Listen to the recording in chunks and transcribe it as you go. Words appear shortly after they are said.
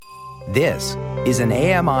This is an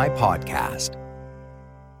AMI podcast.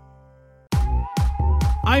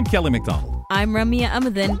 I'm Kelly McDonald. I'm Ramya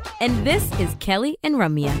Amadin, and this is Kelly and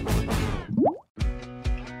Ramya.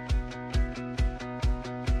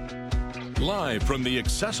 Live from the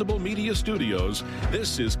Accessible Media Studios,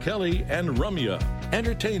 this is Kelly and Ramya.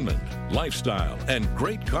 Entertainment, lifestyle, and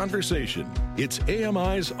great conversation. It's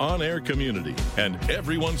AMI's on-air community, and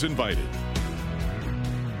everyone's invited.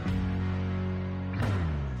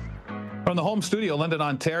 From the home studio, London,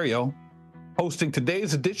 Ontario, hosting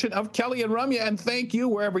today's edition of Kelly and Ramya. And thank you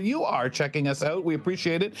wherever you are checking us out. We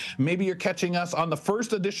appreciate it. Maybe you're catching us on the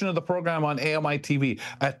first edition of the program on AMI TV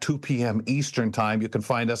at 2 p.m. Eastern Time. You can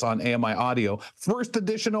find us on AMI Audio. First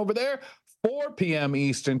edition over there, 4 p.m.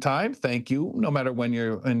 Eastern Time. Thank you, no matter when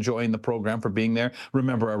you're enjoying the program, for being there.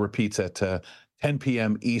 Remember, our repeats at 10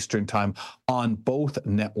 p.m. Eastern Time on both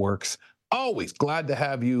networks. Always glad to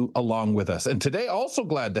have you along with us. And today, also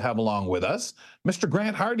glad to have along with us, Mr.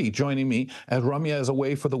 Grant Hardy joining me as Ramya is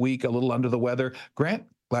away for the week, a little under the weather. Grant,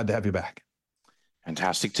 glad to have you back.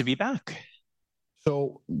 Fantastic to be back.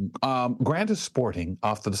 So Grant is sporting,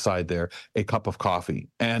 off to the side there, a cup of coffee.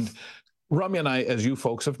 And Ramya and I, as you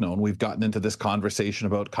folks have known, we've gotten into this conversation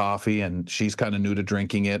about coffee, and she's kind of new to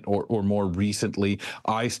drinking it, or more recently,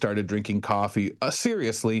 I started drinking coffee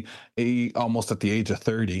seriously almost at the age of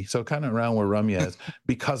 30, so kind of around where Ramya is,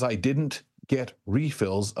 because I didn't get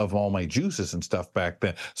refills of all my juices and stuff back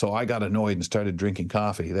then. So I got annoyed and started drinking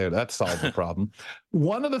coffee. There, that solved the problem.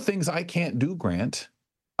 One of the things I can't do, Grant,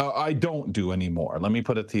 I don't do anymore, let me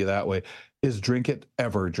put it to you that way, is drink it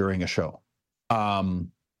ever during a show.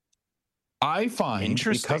 I find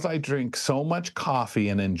because I drink so much coffee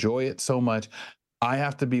and enjoy it so much, I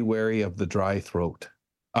have to be wary of the dry throat.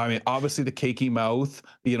 I mean, obviously the cakey mouth,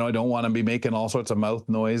 I don't want to be making all sorts of mouth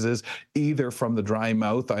noises either from the dry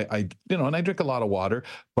mouth. And I drink a lot of water,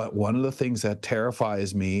 but one of the things that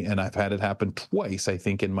terrifies me, and I've had it happen twice, I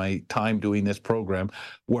think, in my time doing this program,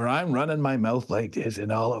 where I'm running my mouth like this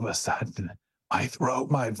and all of a sudden my throat,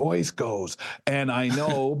 my voice goes. And I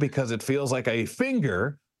know because it feels like a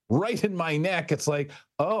finger right in my neck. It's like,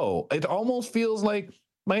 oh, it almost feels like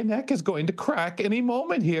my neck is going to crack any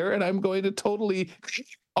moment here, and I'm going to totally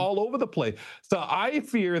all over the place. So I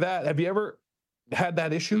fear that. Have you ever had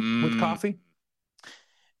that issue with coffee?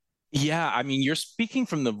 Yeah, I mean, you're speaking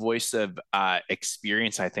from the voice of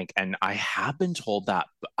experience, I think, and I have been told that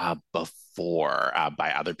before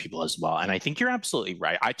by other people as well. And I think you're absolutely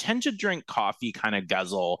right. I tend to drink coffee, kind of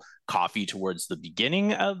guzzle coffee towards the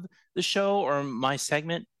beginning of the show or my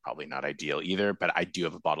segment. Probably not ideal either, but I do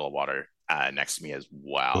have a bottle of water next to me as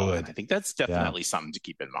well. Good. I think that's definitely something to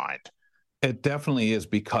keep in mind. It definitely is,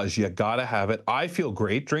 because you got to have it. I feel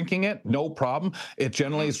great drinking it. No problem. It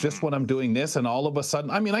generally is just when I'm doing this, and all of a sudden,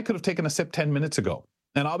 I could have taken a sip 10 minutes ago,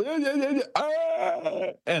 and I'll be,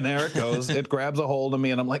 and there it goes. It grabs a hold of me,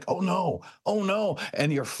 and I'm like, oh no.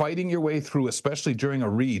 And you're fighting your way through, especially during a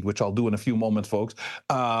read, which I'll do in a few moments, folks.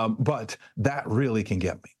 But that really can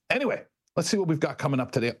get me. Anyway, let's see what we've got coming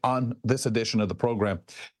up today on this edition of the program.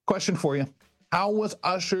 Question for you. How was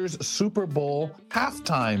Usher's Super Bowl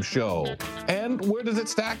halftime show? And where does it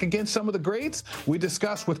stack against some of the greats? We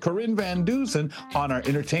discuss with Corinne Van Dusen on our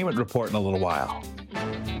entertainment report in a little while.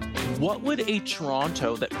 What would a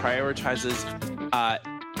Toronto that prioritizes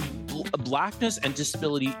Blackness and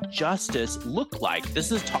Disability Justice look like?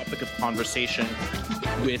 This is a topic of conversation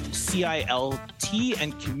with CILT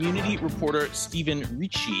and Community Reporter Stephen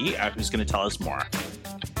Ricci, who's going to tell us more.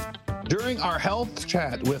 During our health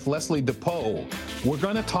chat with Leslie DePoe, we're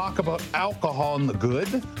going to talk about alcohol and the good,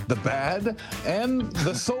 the bad, and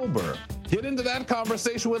the sober. Get into that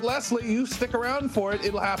conversation with Leslie. You stick around for it.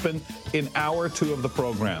 It'll happen in hour 2 of the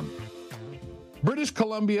program. British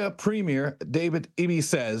Columbia Premier David Eby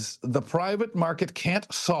says the private market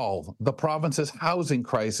can't solve the province's housing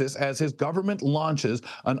crisis as his government launches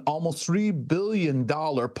an almost $3 billion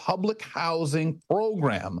public housing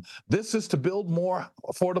program. This is to build more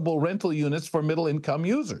affordable rental units for middle-income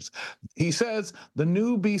users. He says the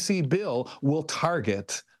new BC bill will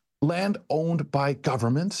target land owned by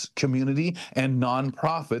governments, community, and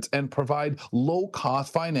nonprofits, and provide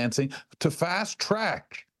low-cost financing to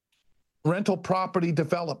fast-track rental property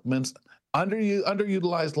developments,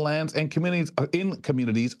 underutilized lands, and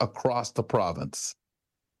communities across the province.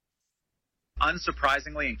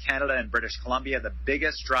 Unsurprisingly, in Canada and British Columbia, the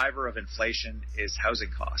biggest driver of inflation is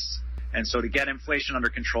housing costs. And so to get inflation under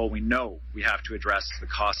control, we know we have to address the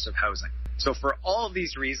costs of housing. So for all of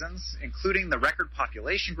these reasons, including the record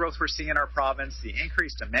population growth we're seeing in our province, the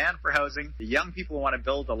increased demand for housing, the young people who want to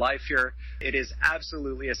build a life here, it is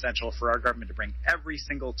absolutely essential for our government to bring every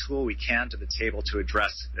single tool we can to the table to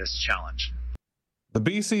address this challenge. The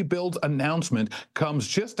BC Build's announcement comes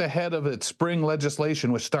just ahead of its spring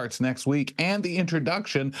legislation, which starts next week, and the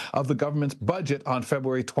introduction of the government's budget on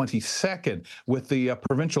February 22nd, with the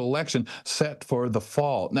provincial election set for the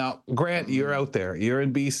fall. Now, Grant, you're out there. You're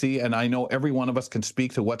in BC, and I know every one of us can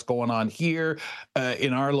speak to what's going on here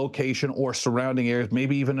in our location or surrounding areas,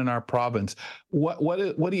 maybe even in our province. What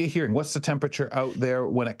are you hearing? What's the temperature out there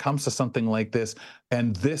when it comes to something like this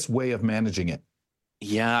and this way of managing it?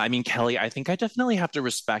 Yeah, I mean, Kelly, I think I definitely have to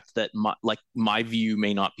respect that my view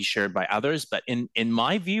may not be shared by others, but in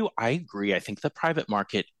my view, I agree. I think the private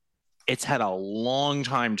market, it's had a long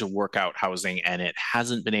time to work out housing and it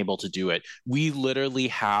hasn't been able to do it. We literally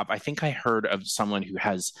have, I think I heard of someone who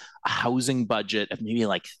has a housing budget of maybe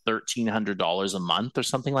like $1,300 a month or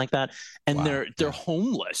something like that. And Wow. they're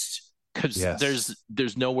homeless because Yes.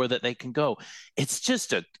 there's nowhere that they can go. It's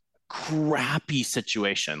just a crappy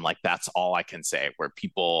situation. Like, that's all I can say, where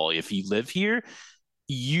people, if you live here,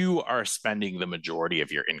 you are spending the majority of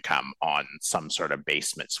your income on some sort of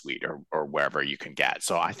basement suite or wherever you can get.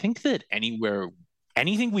 So I think that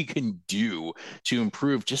anything we can do to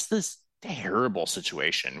improve just this terrible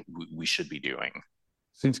situation, we should be doing.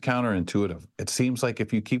 Seems counterintuitive. It seems like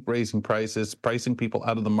if you keep raising prices, pricing people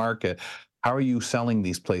out of the market, how are you selling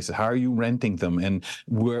these places? How are you renting them? And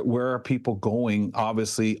where are people going,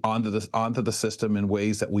 obviously, onto the system in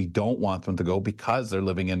ways that we don't want them to go, because they're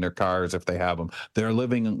living in their cars if they have them. They're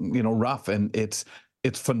living, rough, and it's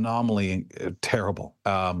phenomenally terrible.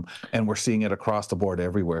 And we're seeing it across the board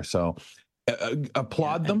everywhere. So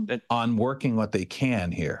applaud them on working what they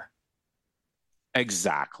can here.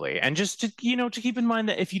 Exactly. And just to keep in mind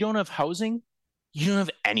that if you don't have housing, you don't have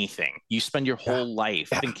anything. You spend your whole life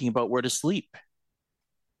thinking about where to sleep.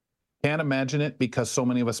 Can't imagine it, because so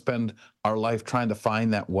many of us spend our life trying to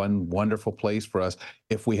find that one wonderful place for us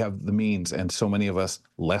if we have the means. And so many of us,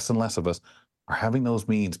 less and less of us, are having those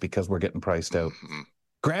means because we're getting priced out. Mm-hmm.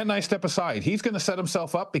 Grant and I step aside. He's going to set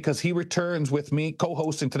himself up because he returns with me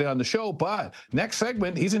co-hosting today on the show. But next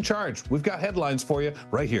segment, he's in charge. We've got headlines for you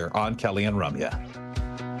right here on Kelly and Ramya.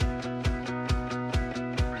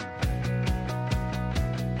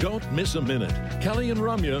 Don't miss a minute. Kelly and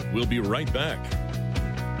Ramya will be right back.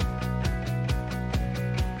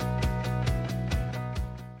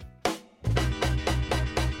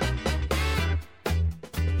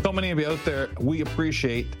 So many of you out there, we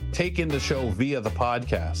appreciate taking the show via the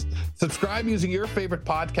podcast. Subscribe using your favorite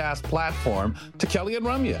podcast platform to Kelly and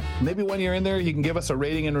Ramya. Maybe when you're in there, you can give us a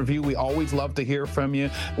rating and review. We always love to hear from you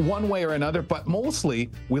one way or another, but mostly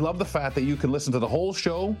we love the fact that you can listen to the whole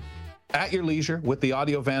show at your leisure with the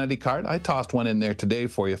audio vanity card. I tossed one in there today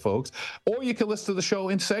for you folks. Or you can listen to the show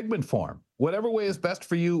in segment form. Whatever way is best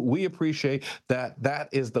for you, we appreciate that. That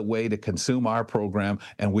is the way to consume our program,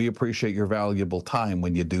 and we appreciate your valuable time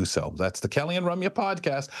when you do so. That's the Kelly and Ramya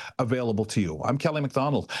podcast, available to you. I'm Kelly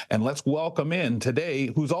McDonald, and let's welcome in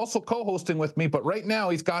today, who's also co-hosting with me, but right now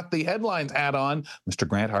he's got the headlines hat on, Mr.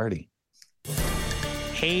 Grant Hardy.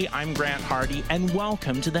 Hey, I'm Grant Hardy, and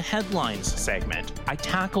welcome to the Headlines segment. I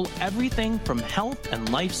tackle everything from health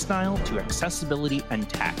and lifestyle to accessibility and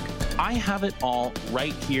tech. I have it all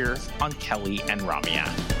right here on Kelly and Ramya.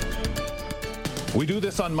 We do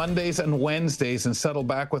this on Mondays and Wednesdays and settle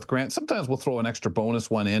back with Grant. Sometimes we'll throw an extra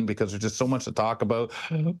bonus one in because there's just so much to talk about,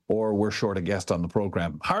 or we're short a guest on the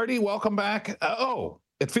program. Hardy, welcome back.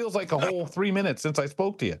 It feels like a whole 3 minutes since I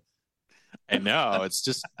spoke to you. I know, it's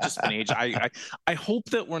just been age. I hope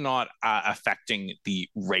that we're not affecting the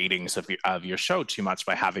ratings of your show too much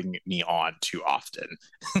by having me on too often.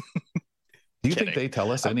 Do you think they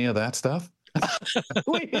tell us any of that stuff?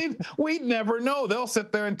 we never know. They'll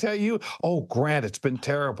sit there and tell you, "Oh, Grant, it's been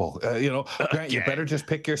terrible. Grant, you better just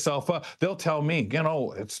pick yourself up." They'll tell me,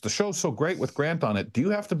 "It's the show's so great with Grant on it. Do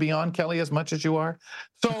you have to be on, Kelly, as much as you are?"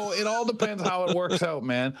 So it all depends how it works out,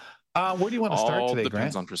 man. Where do you want to start today, Grant?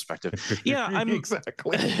 Depends on perspective. Yeah,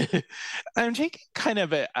 exactly. I'm taking kind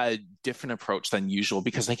of a different approach than usual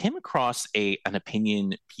because I came across an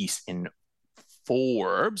opinion piece in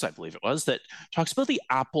Forbes, I believe it was, that talks about the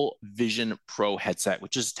Apple Vision Pro headset,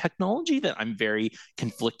 which is technology that I'm very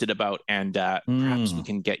conflicted about, and perhaps we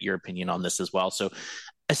can get your opinion on this as well. So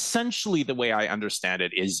essentially, the way I understand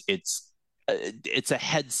it is it's a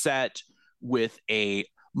headset with a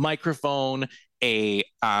microphone,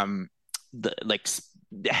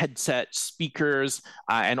 headset speakers,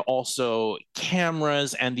 and also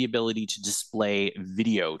cameras, and the ability to display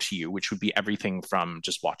video to you, which would be everything from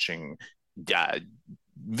just watching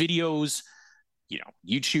videos,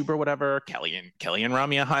 YouTube or whatever, Kelly and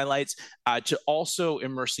Ramya highlights, to also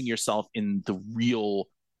immersing yourself in the real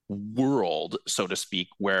world, so to speak,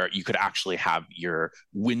 where you could actually have your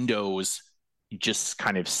windows just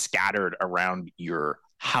kind of scattered around your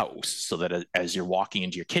house, so that as you're walking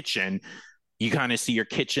into your kitchen, you kind of see your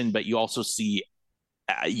kitchen, but you also see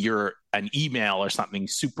an email or something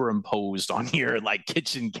superimposed on your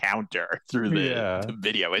kitchen counter through the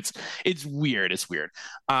video. It's weird. It's weird.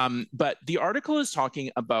 But the article is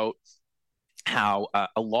talking about how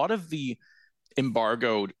a lot of the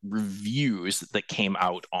embargoed reviews that came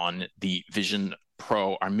out on the Vision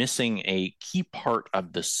Pro are missing a key part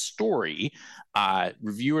of the story.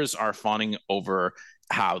 Reviewers are fawning over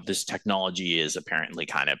how this technology is apparently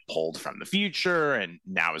kind of pulled from the future and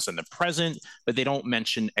now is in the present, but they don't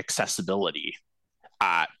mention accessibility.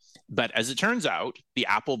 But as it turns out, the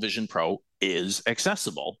Apple Vision Pro is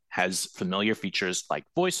accessible, has familiar features like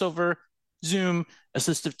voiceover, zoom,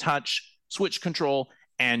 assistive touch, switch control,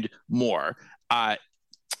 and more,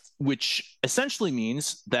 which essentially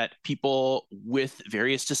means that people with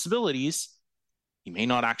various disabilities, you may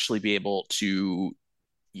not actually be able to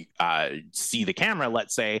see the camera,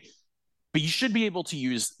 let's say, but you should be able to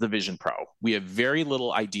use the Vision Pro. We have very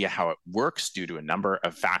little idea how it works due to a number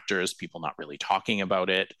of factors, people not really talking about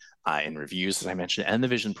it in reviews, as I mentioned, and the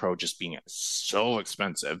Vision Pro just being so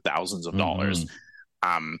expensive, thousands of dollars,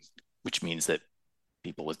 which means that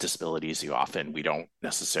people with disabilities, we don't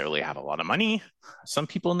necessarily have a lot of money. Some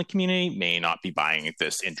people in the community may not be buying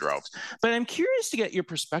this in droves. But I'm curious to get your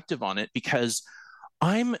perspective on it, because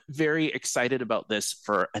I'm very excited about this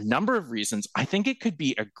for a number of reasons. I think it could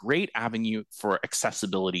be a great avenue for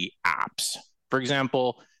accessibility apps. For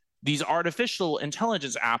example, these artificial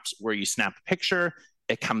intelligence apps where you snap a picture,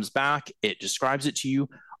 it comes back, it describes it to you.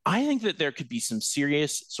 I think that there could be some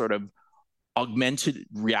serious sort of augmented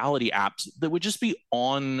reality apps that would just be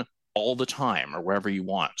on all the time or wherever you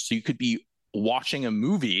want. So you could be watching a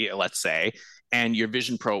movie, let's say, and your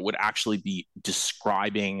Vision Pro would actually be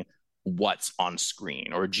describing what's on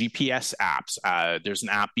screen, or GPS apps. There's an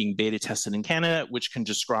app being beta tested in Canada which can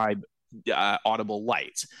describe audible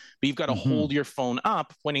lights, but you've got to hold your phone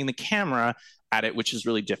up pointing the camera at it, which is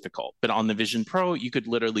really difficult. But on the Vision Pro, you could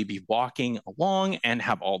literally be walking along and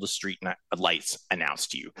have all the street lights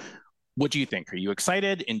announced to you. What do you think? Are you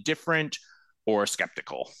excited, indifferent, or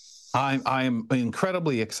skeptical? I'm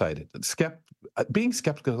incredibly excited. Being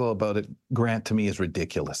skeptical about it, Grant, to me is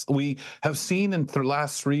ridiculous. We have seen in the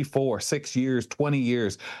last 3, 4, 6 years, 20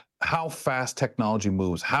 years, how fast technology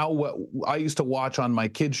moves. How I used to watch on my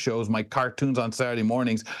kids' shows, my cartoons on Saturday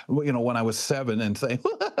mornings, when I was 7, and say,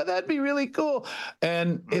 that'd be really cool.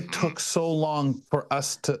 And it took so long for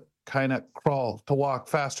us to kind of crawl, to walk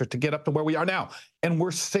faster, to get up to where we are now. And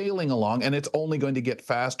we're sailing along, and it's only going to get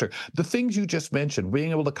faster. The things you just mentioned,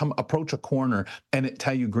 being able to approach a corner and it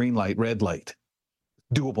tell you green light, red light,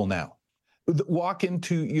 doable now. Walk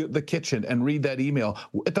into the kitchen and read that email.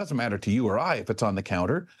 It doesn't matter to you or I if it's on the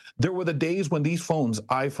counter. There were the days when these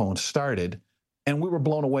iPhones started, and we were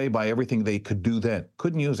blown away by everything they could do then.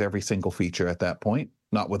 Couldn't use every single feature at that point,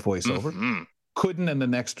 not with voiceover. Couldn't in the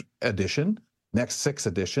next edition. Next 6th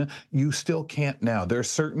edition, you still can't now. There are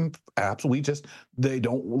certain apps they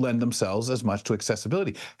don't lend themselves as much to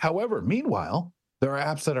accessibility. However, meanwhile, there are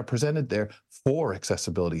apps that are presented there for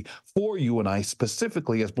accessibility, for you and I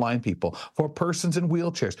specifically as blind people, for persons in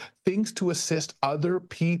wheelchairs, things to assist other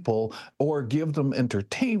people or give them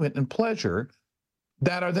entertainment and pleasure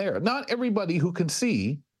that are there. Not everybody who can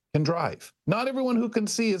see can drive. Not everyone who can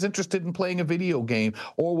see is interested in playing a video game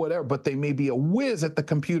or whatever, but they may be a whiz at the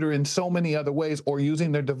computer in so many other ways or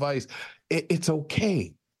using their device. It's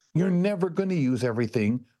okay. You're never going to use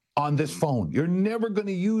everything on this phone. You're never going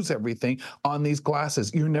to use everything on these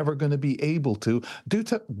glasses. You're never going to be able to, due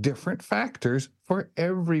to different factors for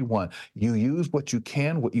everyone. You use what you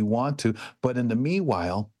can, what you want to, but in the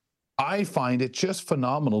meanwhile, I find it just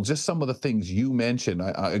phenomenal. Just some of the things you mentioned.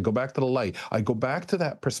 I go back to the light. I go back to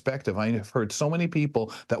that perspective. I have heard so many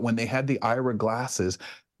people that when they had the Ira glasses,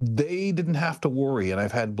 they didn't have to worry. And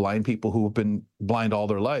I've had blind people who have been blind all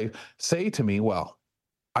their life say to me, well,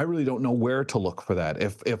 I really don't know where to look for that.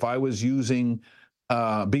 If I was using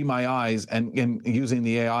Be My Eyes and using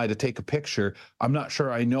the AI to take a picture, I'm not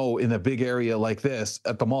sure I know in a big area like this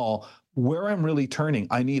at the mall where I'm really turning.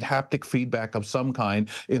 I need haptic feedback of some kind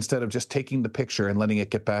instead of just taking the picture and letting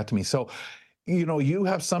it get back to me. So, you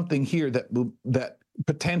have something here that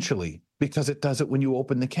potentially, because it does it when you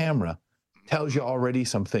open the camera, tells you already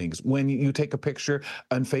some things. When you take a picture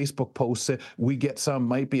and Facebook posts it, we get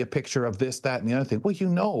might be a picture of this, that, and the other thing. Well,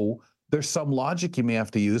 there's some logic you may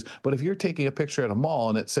have to use. But if you're taking a picture at a mall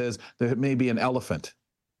and it says there may be an elephant,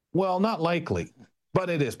 well, not likely. But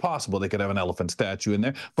it is possible they could have an elephant statue in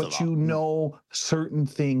there. But you know certain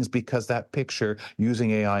things because that picture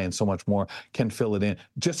using AI and so much more can fill it in.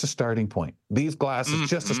 Just a starting point. These glasses,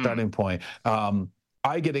 just a starting point.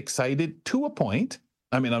 I get excited to a point.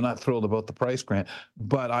 I mean, I'm not thrilled about the price, Grant,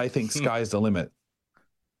 but I think sky's the limit.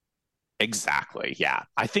 Exactly. Yeah.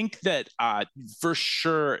 I think that for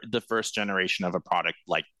sure, the first generation of a product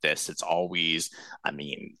like this, it's always, I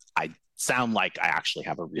mean, I sound like I actually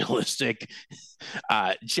have a realistic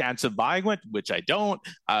chance of buying one, which I don't.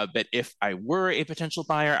 But if I were a potential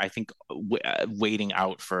buyer, I think waiting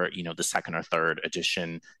out for, the second or third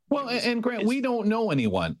edition. Well, and Grant, we don't know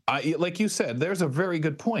anyone. Like you said, there's a very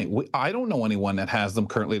good point. I don't know anyone that has them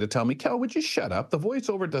currently to tell me, Kel, would you shut up? The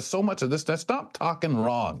voiceover does so much of this. Stop talking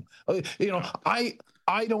wrong. I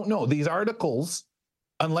don't know. These articles,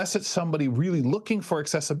 unless it's somebody really looking for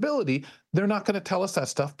accessibility, they're not going to tell us that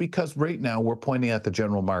stuff because right now we're pointing at the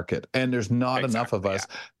general market and there's not enough of us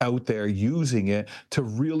out there using it to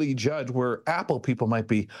really judge, where Apple people might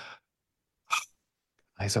be,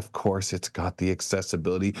 guys, of course it's got the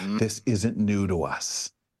accessibility. This isn't new to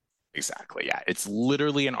us. Exactly. Yeah. It's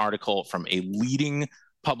literally an article from a leading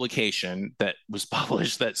publication that was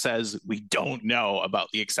published that says we don't know about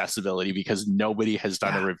the accessibility because nobody has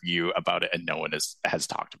done a review about it and no one has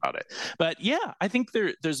talked about it. But yeah, I think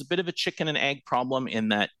there's a bit of a chicken and egg problem in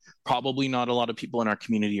that probably not a lot of people in our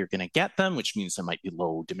community are going to get them, which means there might be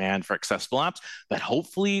low demand for accessible apps, but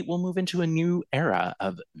hopefully we'll move into a new era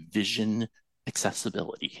of vision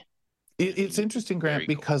accessibility. It's interesting, Grant,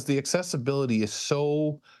 because the accessibility is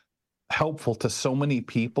so helpful to so many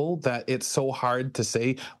people that it's so hard to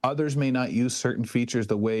say. Others may not use certain features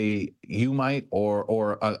the way you might,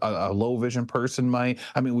 or a low vision person might.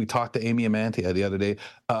 I mean, we talked to Amy Amantia the other day,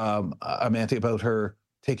 Amantia, about her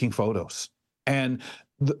taking photos and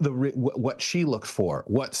what she looks for,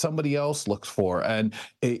 what somebody else looks for, and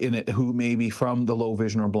in it, who may be from the low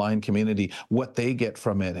vision or blind community, what they get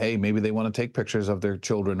from it. Hey, maybe they want to take pictures of their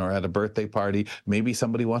children or at a birthday party. Maybe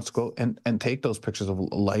somebody wants to go and take those pictures of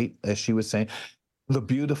light, as she was saying. The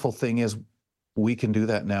beautiful thing is we can do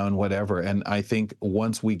that now and whatever. And I think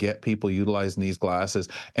once we get people utilizing these glasses,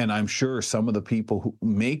 and I'm sure some of the people who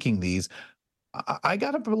making these, I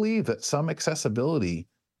got to believe that some accessibility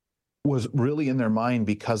was really in their mind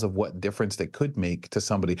because of what difference they could make to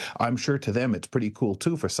somebody. I'm sure to them it's pretty cool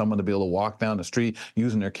too for someone to be able to walk down the street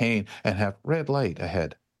using their cane and have red light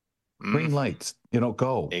ahead, green lights,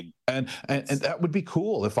 go. And that would be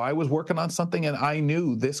cool if I was working on something and I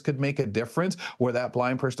knew this could make a difference where that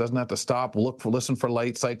blind person doesn't have to stop, listen for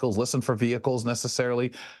light cycles, listen for vehicles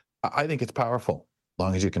necessarily. I think it's powerful, as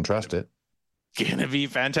long as you can trust it. Gonna be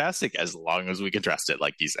fantastic as long as we can trust it,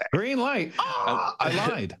 like you say. Green light. I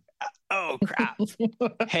lied. Oh, crap.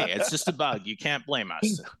 Hey, it's just a bug. You can't blame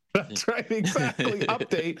us. That's right. Exactly.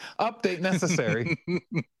 Update necessary.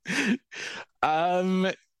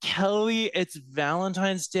 Kelly, it's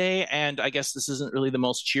Valentine's Day, and I guess this isn't really the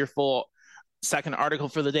most cheerful second article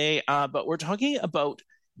for the day, but we're talking about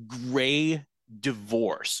gray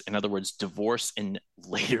divorce. In other words, divorce in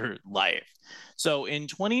later life. So in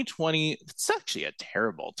 2020, it's actually a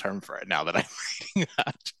terrible term for it now that I'm reading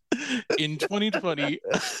that. In 2020,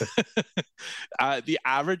 the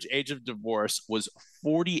average age of divorce was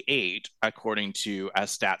 48, according to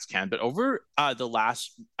StatsCan. But over the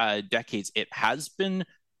last decades, it has been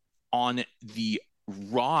on the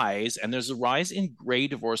rise, and there's a rise in gray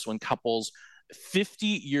divorce when couples 50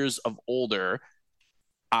 years of older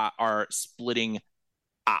are splitting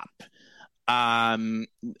up.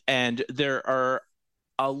 And there are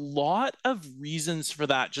a lot of reasons for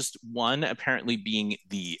that. Just one apparently being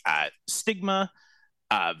the stigma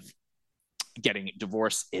of getting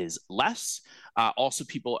divorced is less. Also,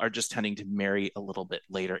 people are just tending to marry a little bit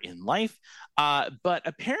later in life. But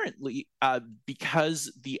apparently,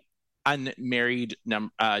 because the unmarried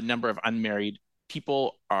number of unmarried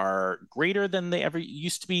people are greater than they ever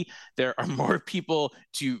used to be, there are more people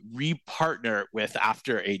to repartner with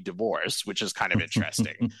after a divorce, which is kind of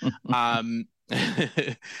interesting. Well,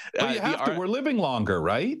 you have to. We're living longer,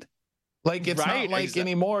 right? Like, it's not like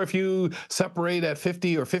anymore if you separate at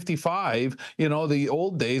 50 or 55, the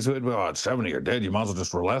old days, at 70 you're dead, you might as well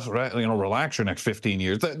just relax your next 15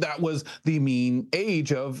 years. That was the mean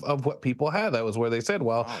age of what people had. That was where they said,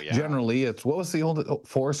 generally it's, what was the old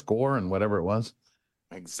 40 and whatever it was?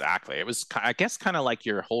 Exactly. It was, I guess, kind of like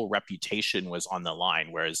your whole reputation was on the line,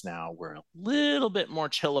 whereas now we're a little bit more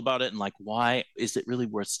chill about it and like, why is it really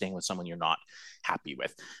worth staying with someone you're not happy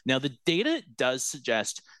with? Now, the data does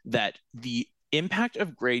suggest that the impact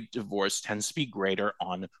of great divorce tends to be greater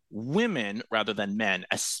on women rather than men,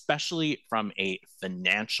 especially from a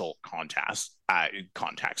financial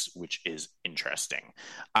context, which is interesting.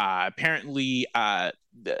 Apparently, at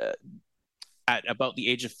about the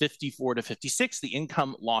age of 54 to 56, the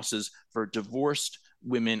income losses for divorced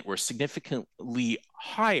women were significantly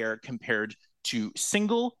higher compared to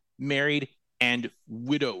single, married, and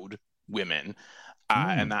widowed women.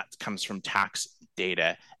 And that comes from tax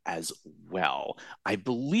data as well. I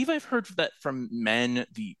believe I've heard that from men,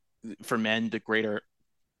 the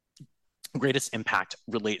greatest impact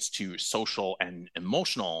relates to social and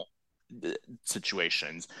emotional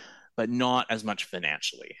situations, but not as much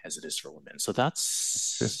financially as it is for women. So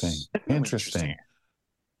that's interesting.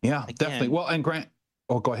 Yeah, again, definitely. Well, and Grant,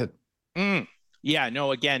 go ahead. Yeah,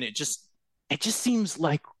 no, again, it just seems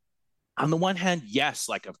like, on the one hand, yes,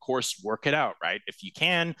 like, of course, work it out, right? If you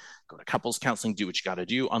can, go to couples counseling, do what you got to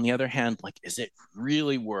do. On the other hand, like, is it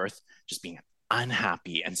really worth just being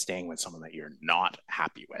unhappy and staying with someone that you're not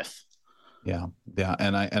happy with? Yeah.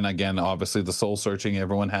 And again, obviously the soul searching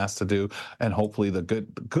everyone has to do, and hopefully the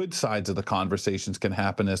good sides of the conversations can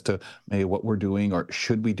happen as to maybe what we're doing, or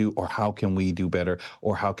should we do, or how can we do better,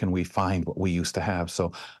 or how can we find what we used to have.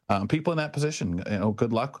 So people in that position,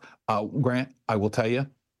 good luck. Grant, I will tell you,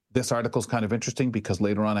 this article is kind of interesting because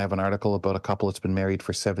later on I have an article about a couple that's been married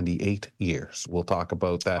for 78 years. We'll talk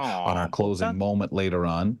about that on our closing moment later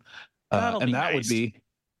on. And that would be,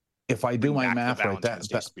 if I do my math right, that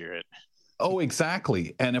spirit. Oh,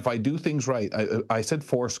 exactly. And if I do things right, I said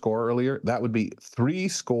 4 score earlier, that would be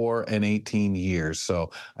 18 years.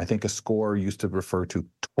 So I think a score used to refer to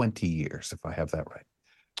 20 years, if I have that right.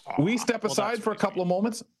 We step aside for a couple of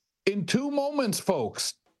moments. In 2 moments,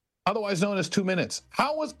 folks, otherwise known as 2 minutes,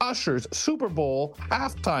 how was Usher's Super Bowl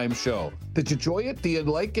halftime show? Did you enjoy it? Do you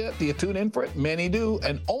like it? Do you tune in for it? Many do,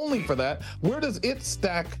 and only for that. Where does it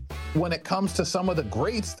stack when it comes to some of the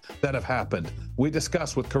greats that have happened? We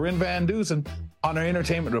discuss with Corinne Van Dusen on our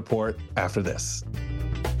entertainment report after this.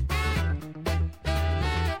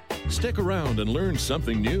 Stick around and learn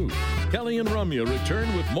something new. Kelly and Ramya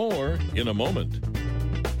return with more in a moment.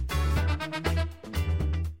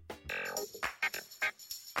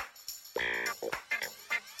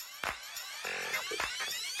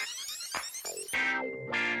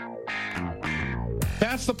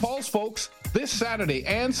 That's the Pulse, folks. This Saturday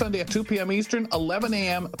and Sunday at 2 p.m. Eastern, 11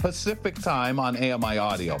 a.m. Pacific time on AMI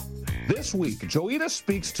Audio. This week, Joita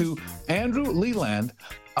speaks to Andrew Leland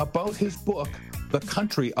about his book, The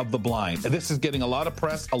Country of the Blind. This is getting a lot of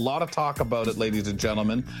press, a lot of talk about it, ladies and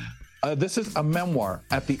gentlemen. This is a memoir.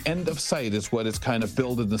 At the End of Sight is what is kind of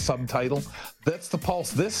billed in the subtitle. That's the Pulse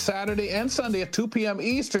this Saturday and Sunday at 2 p.m.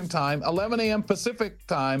 Eastern Time, 11 a.m. Pacific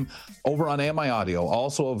Time over on AMI Audio.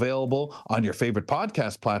 Also available on your favorite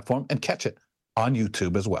podcast platform, and catch it on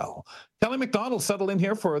YouTube as well. Kelly McDonald settled in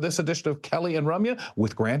here for this edition of Kelly and Ramya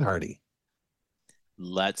with Grant Hardy.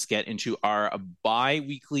 Let's get into our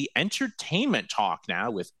bi-weekly entertainment talk now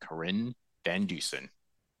with Corinne Van Dusen.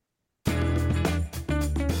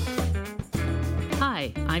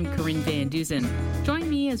 Hi, I'm Corinne Van Dusen. Join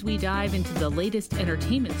me as we dive into the latest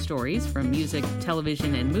entertainment stories from music,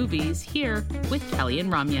 television, and movies here with Kelly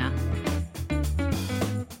and Ramya.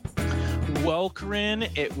 Well, Corinne,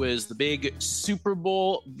 it was the big Super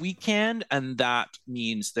Bowl weekend, and that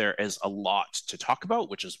means there is a lot to talk about,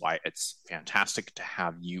 which is why it's fantastic to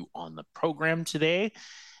have you on the program today.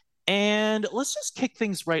 And let's just kick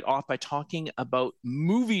things right off by talking about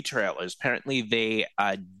movie trailers. Apparently, they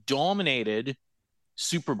dominated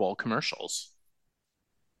Super Bowl commercials.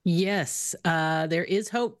 Yes, there is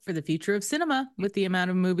hope for the future of cinema with the amount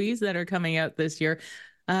of movies that are coming out this year.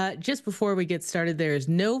 Just before we get started, there is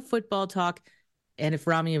no football talk. And if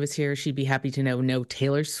Ramya was here, she'd be happy to know no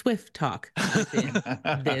Taylor Swift talk within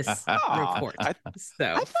this report. I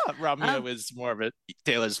thought Ramya was more of a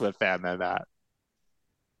Taylor Swift fan than that.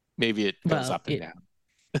 Maybe it goes up and down.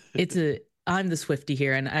 I'm the Swiftie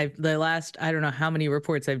here, and the last, I don't know how many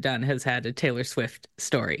reports I've done has had a Taylor Swift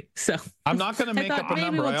story. So I'm not going to make up a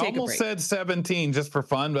number. I almost said 17 just for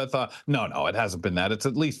fun, but I thought, no, it hasn't been that. It's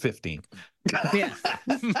at least 15. Yeah.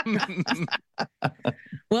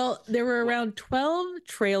 Well, there were around 12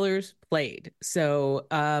 trailers played. So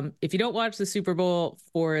if you don't watch the Super Bowl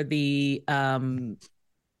for the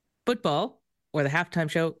football or the halftime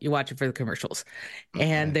show, you watch it for the commercials. Okay.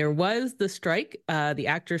 And there was the strike, the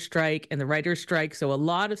actor's strike and the writer's strike. So a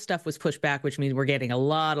lot of stuff was pushed back, which means we're getting a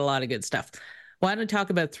lot of good stuff. Why don't I talk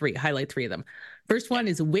about highlight 3 of them. First one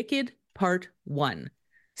is Wicked Part 1.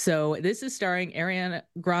 So this is starring Ariana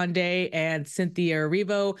Grande and Cynthia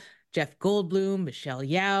Erivo. Jeff Goldblum, Michelle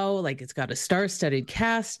Yeoh. Like, it's got a star-studded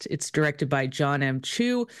cast. It's directed by John M.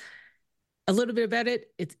 Chu. A little bit about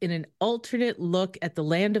it. It's in an alternate look at the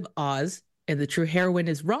land of Oz, and the true heroine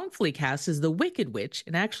is wrongfully cast as the Wicked Witch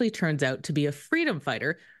and actually turns out to be a freedom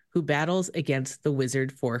fighter who battles against the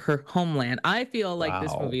wizard for her homeland. I feel like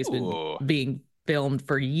this movie has been being filmed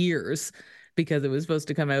for years because it was supposed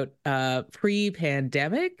to come out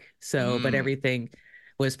pre-pandemic. But everything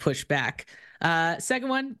was pushed back. Second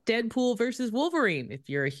one, Deadpool versus Wolverine. If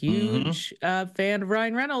you're a huge fan of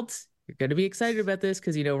Ryan Reynolds, you're going to be excited about this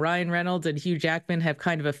because, you know, Ryan Reynolds and Hugh Jackman have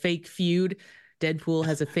kind of a fake feud. Deadpool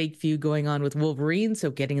has a fake feud going on with Wolverine, so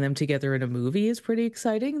getting them together in a movie is pretty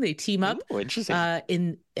exciting. They team up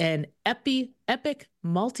in an epic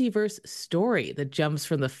multiverse story that jumps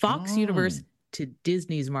from the Fox universe to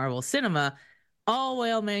Disney's Marvel Cinema, all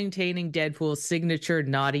while maintaining Deadpool's signature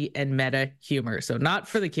naughty and meta humor. So not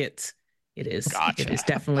for the kids. It is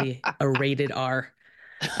definitely a rated R.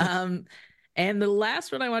 And the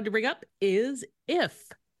last one I wanted to bring up is If,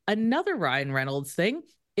 another Ryan Reynolds thing.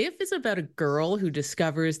 If is about a girl who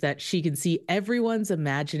discovers that she can see everyone's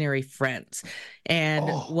imaginary friends and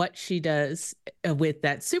what she does with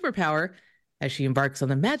that superpower as she embarks on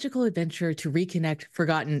the magical adventure to reconnect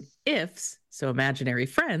forgotten ifs, so imaginary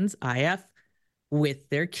friends, IF, with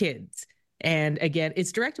their kids. And again,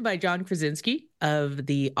 it's directed by John Krasinski of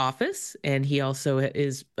The Office, and he also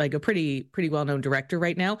is like a pretty well-known director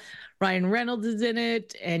right now. Ryan Reynolds is in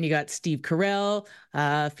it, and you got Steve Carell,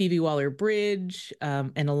 Phoebe Waller-Bridge,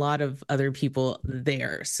 and a lot of other people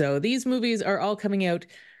there. So these movies are all coming out.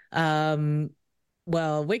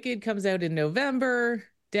 Wicked comes out in November,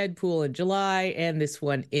 Deadpool in July, and this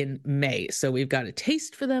one in May. So we've got a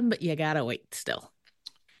taste for them, but you gotta wait still.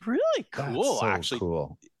 Really cool, actually.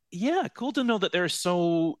 Cool. Yeah, cool to know that there's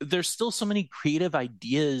still so many creative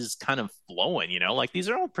ideas kind of flowing, you know, like these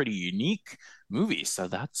are all pretty unique movies. So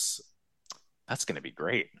that's going to be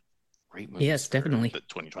great. Great movies. Yes, definitely.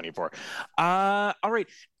 2024. All right.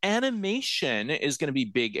 Animation is going to be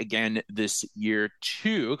big again this year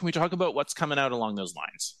too. Can we talk about what's coming out along those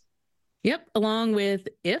lines? Yep. Along with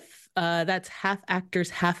If, that's half actors,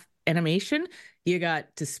 half animation. You got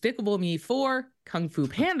Despicable Me 4, Kung Fu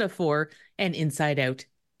Panda 4, and Inside Out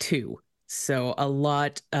 2. So a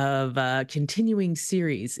lot of continuing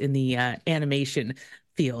series in the animation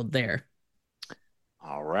field there.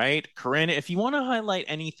 All right, Corinne, if you want to highlight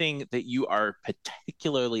anything that you are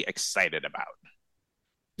particularly excited about.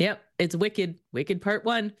 Yep, it's Wicked Part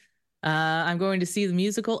 1. I'm going to see the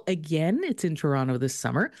musical again. It's in Toronto this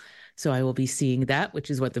summer. So I will be seeing that, which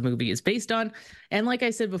is what the movie is based on. And like I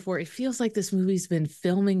said before, it feels like this movie's been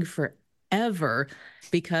filming forever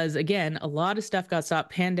because, again, a lot of stuff got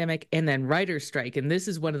stopped, pandemic and then writer's strike. And this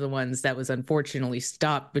is one of the ones that was unfortunately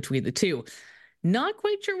stopped between the two. Not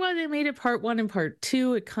quite sure why they made it part 1 and part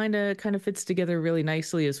 2. It kind of fits together really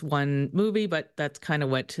nicely as one movie, but that's kind of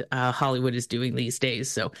what Hollywood is doing these days.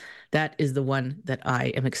 So that is the one that I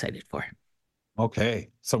am excited for. Okay,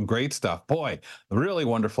 some great stuff. Boy, really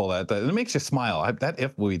wonderful. That it makes you smile. That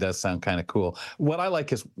If movie does sound kind of cool. What I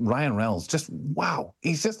like is Ryan Reynolds. Just wow,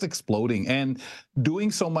 he's just exploding and doing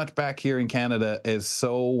so much back here in Canada is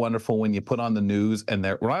so wonderful. When you put on the news and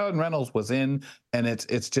there, Ryan Reynolds was in, and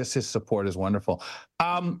it's just his support is wonderful.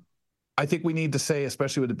 I think we need to say,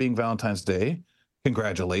 especially with it being Valentine's Day,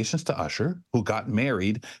 congratulations to Usher, who got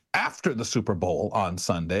married after the Super Bowl on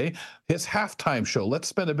Sunday. His halftime show, let's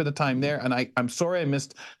spend a bit of time there. And I'm sorry I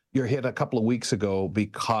missed your hit a couple of weeks ago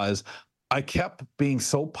because I kept being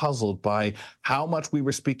so puzzled by how much we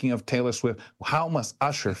were speaking of Taylor Swift. How must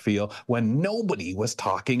Usher feel when nobody was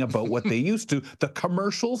talking about what they used to, the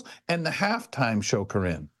commercials and the halftime show,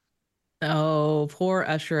 Corinne? Oh, poor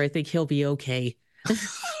Usher. I think he'll be okay.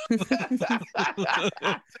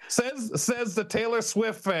 says the Taylor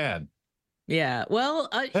Swift fan. Yeah, well,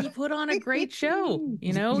 he put on a great show.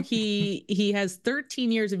 You know, he has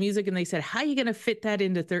 13 years of music, and they said, "How are you going to fit that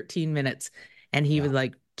into 13 minutes?" And he was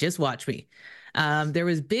like, "Just watch me." There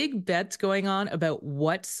was big bets going on about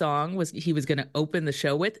what song he was going to open the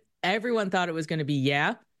show with. Everyone thought it was going to be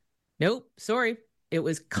 "Yeah." Nope, sorry, it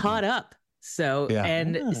was "Caught Up." So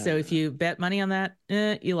so if you bet money on that,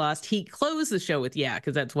 you lost. He closed the show with "Yeah,"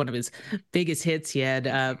 because that's one of his biggest hits. He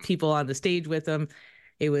had people on the stage with him.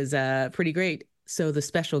 It was pretty great. So the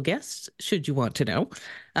special guests, should you want to know,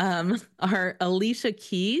 are Alicia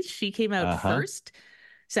Keys. She came out first,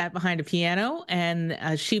 sat behind a piano,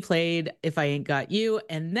 and she played "If I Ain't Got You."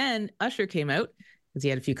 And then Usher came out because he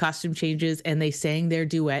had a few costume changes, and they sang their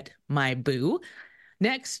duet, "My Boo."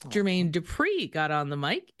 Next, Jermaine Dupri got on the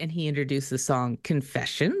mic and he introduced the song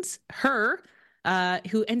Confessions. Her,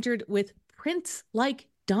 who entered with Prince Like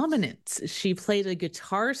dominance. She played a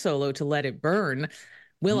guitar solo to Let It Burn.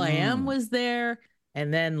 will.i.am was there.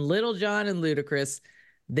 And then Little John and Ludacris,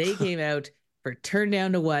 they came out for Turn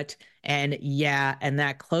Down to What? And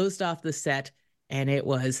that closed off the set, and it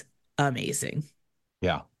was amazing.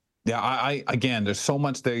 Yeah. Yeah, I again, there's so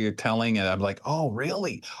much there you're telling, and I'm like, oh,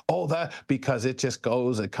 really? Oh, that, because it just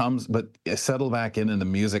goes, it comes, but settle back in the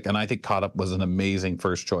music, and I think Caught Up was an amazing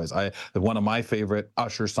first choice. One of my favorite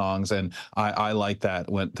Usher songs, and I like that.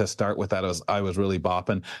 To start with that, I was really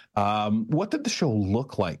bopping. What did the show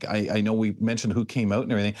look like? I know we mentioned who came out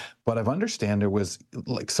and everything, but I understand there was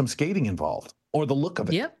like some skating involved, or the look of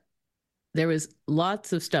it. Yep. There was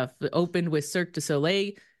lots of stuff. It opened with Cirque du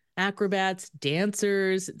Soleil, acrobats,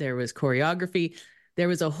 dancers, there was choreography, there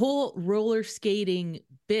was a whole roller skating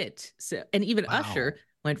bit. So, and even Usher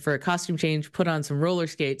went for a costume change, put on some roller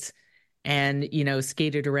skates, and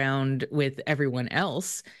skated around with everyone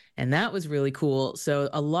else, and that was really cool. So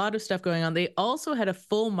a lot of stuff going on. They also had a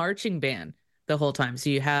full marching band the whole time. So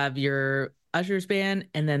you have your Usher's band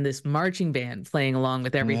and then this marching band playing along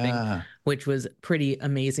with everything, which was pretty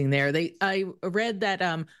amazing there. I read that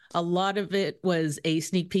a lot of it was a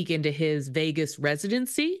sneak peek into his Vegas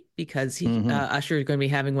residency, because Usher is going to be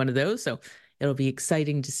having one of those. So it'll be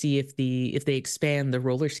exciting to see if they expand the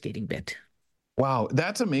roller skating bit. Wow,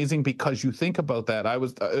 that's amazing, because you think about that. I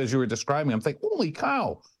was, as you were describing, I'm thinking, holy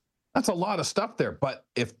cow, that's a lot of stuff there. But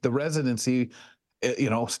if the residency,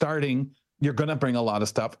 starting, you're going to bring a lot of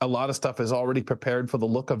stuff. A lot of stuff is already prepared for the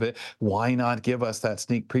look of it. Why not give us that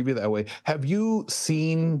sneak preview that way? Have you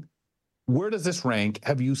seen, where does this rank?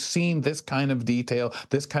 Have you seen this kind of detail,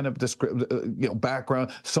 this kind of background,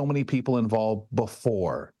 so many people involved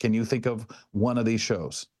before? Can you think of one of these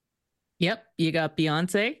shows? Yep. You got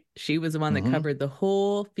Beyonce. She was the one that covered the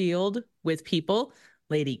whole field with people.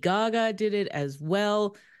 Lady Gaga did it as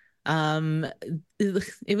well.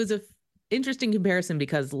 It was a interesting comparison,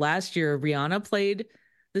 because last year Rihanna played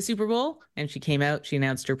the Super Bowl and she came out, she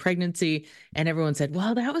announced her pregnancy, and everyone said,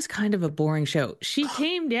 well, that was kind of a boring show. She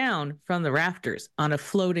came down from the rafters on a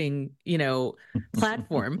floating,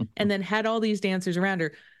 platform, and then had all these dancers around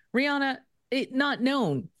her. Rihanna, not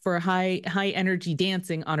known for high energy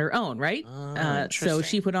dancing on her own, right? So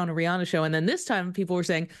she put on a Rihanna show, and then this time people were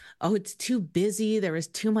saying, oh, it's too busy, there was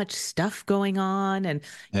too much stuff going on, and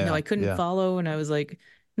I couldn't follow, and I was like,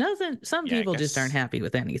 nothing. Some people just aren't happy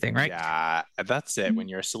with anything, right? Yeah, that's it. When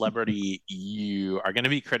you're a celebrity, you are going to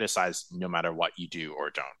be criticized no matter what you do or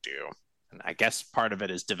don't do. And I guess part of it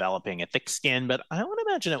is developing a thick skin, but I would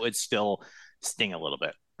imagine it would still sting a little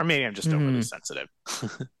bit. Or maybe I'm just overly sensitive.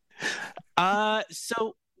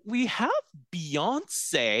 So we have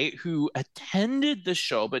Beyonce, who attended the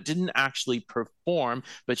show but didn't actually perform,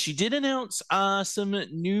 but she did announce some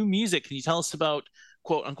new music. Can you tell us about,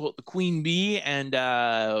 quote unquote, the Queen Bee and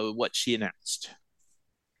what she announced?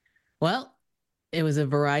 Well, it was a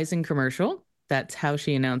Verizon commercial. That's how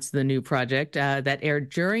she announced the new project that aired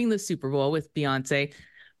during the Super Bowl with Beyonce,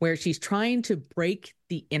 where she's trying to break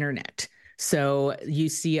the internet. So you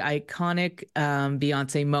see iconic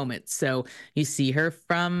Beyonce moments. So you see her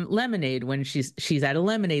from Lemonade when she's at a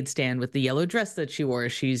lemonade stand with the yellow dress that she wore.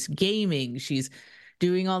 She's gaming. She's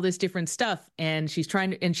doing all this different stuff, and she's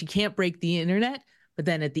trying to, and she can't break the internet. But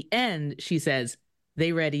then at the end, she says,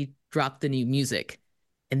 "They ready, drop the new music."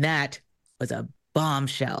 And that was a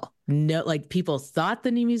bombshell. No, like, people thought the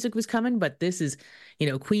new music was coming, but this is,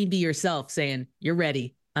 Queen Bee herself saying, "You're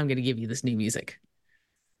ready. I'm going to give you this new music."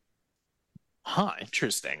 Huh,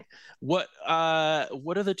 interesting. What are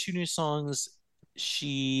the two new songs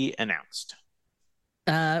she announced?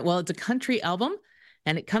 Well, it's a country album,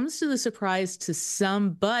 and it comes to the surprise to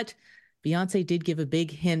some, but Beyonce did give a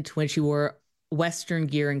big hint when she wore Western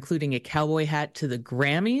gear, including a cowboy hat, to the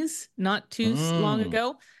Grammys not too long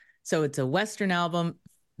ago. So it's a Western album.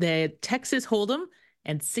 The Texas Hold'em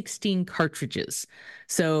and 16 Cartridges.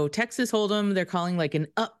 So Texas Hold'em, they're calling like an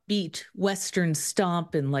upbeat Western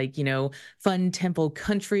stomp and fun tempo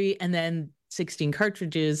country. And then 16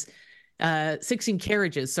 Carriages, 16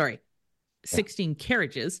 Carriages,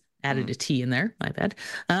 added a T in there, my bad,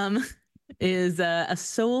 is a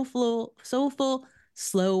soulful,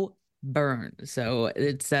 slow burn. So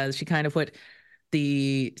it's, she kind of put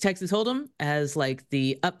the Texas Hold'em as like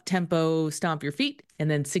the up-tempo stomp your feet, and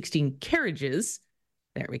then 16 Carriages,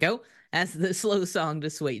 there we go, as the slow song to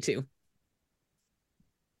sway to.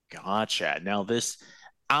 Gotcha. Now this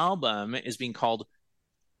album is being called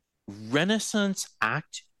Renaissance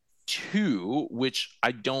Act 2, which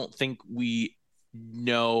I don't think we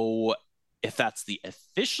know if that's the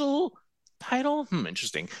official title.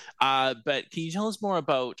 Interesting. But can you tell us more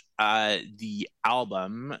about the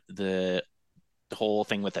album, the whole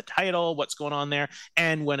thing with the title, what's going on there,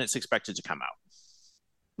 and when it's expected to come out.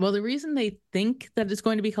 Well, the reason they think that it's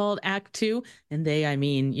going to be called Act 2, and they, I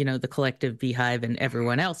mean, the collective Beehive and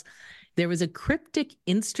everyone else, there was a cryptic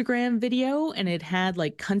Instagram video and it had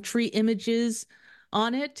like country images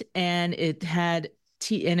on it, and it had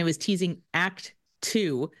and it was teasing Act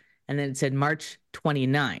 2, and then it said March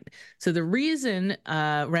 29. So the reason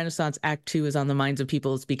Renaissance Act 2 is on the minds of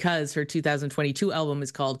people is because her 2022 album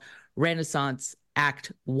is called Renaissance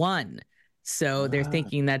Act 1. So they're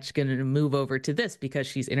thinking that's going to move over to this because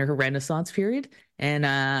she's in her Renaissance period. And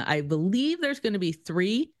I believe there's going to be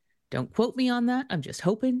 3. Don't quote me on that. I'm just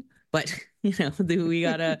hoping. But, we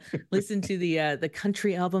got to listen to the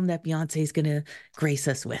country album that Beyonce is going to grace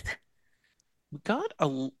us with. We got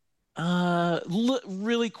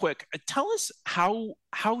really quick. Tell us how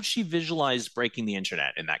she visualized breaking the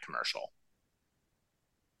internet in that commercial.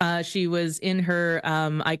 She was in her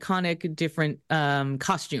iconic different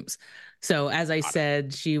costumes. So as I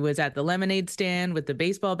said, she was at the lemonade stand with the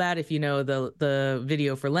baseball bat. If you know the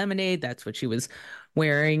video for Lemonade, that's what she was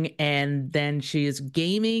wearing. And then she is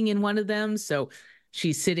gaming in one of them. So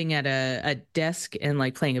she's sitting at a desk and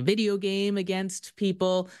like playing a video game against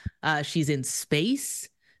people. She's in space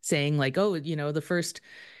saying like, oh, the first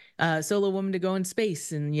solo woman to go in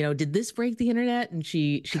space. And, did this break the internet? And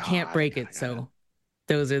she can't break it. So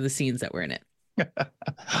those are the scenes that were in it.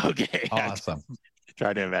 Okay. Awesome.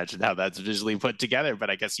 Trying to imagine how that's visually put together, but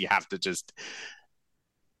I guess you have to just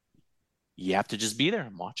be there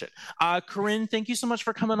and watch it. Corinne, thank you so much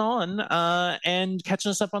for coming on and catching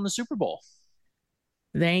us up on the Super Bowl.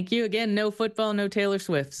 Thank you again. No football, no Taylor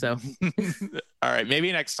Swift. So, all right,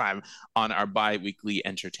 maybe next time on our bi-weekly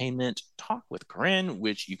entertainment talk with Corinne,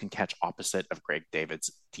 which you can catch opposite of Greg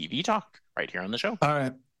David's TV talk right here on the show. All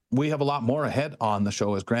right. We have a lot more ahead on the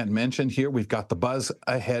show, as Grant mentioned here. We've got the buzz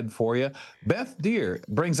ahead for you. Beth Deer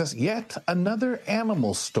brings us yet another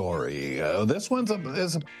animal story. This one's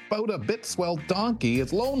is about a Bitteswell donkey.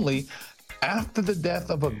 It's lonely after the death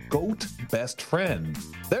of a goat best friend.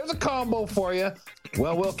 There's a combo for you.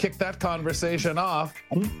 Well, we'll kick that conversation off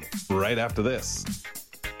right after this.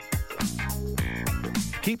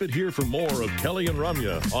 Keep it here for more of Kelly and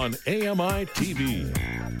Ramya on AMI TV.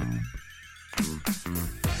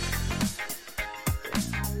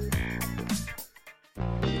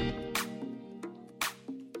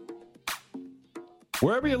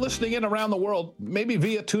 Wherever you're listening in around the world, maybe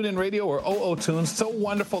via TuneIn Radio or OO Tunes, so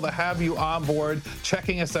wonderful to have you on board,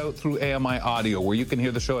 checking us out through AMI Audio, where you can hear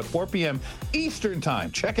the show at 4 p.m. Eastern Time.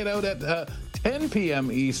 Check it out at 10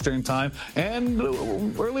 p.m. Eastern Time, and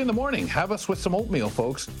early in the morning. Have us with some oatmeal,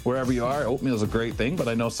 folks, wherever you are. Oatmeal is a great thing, but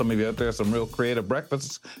I know some of you out there have some real creative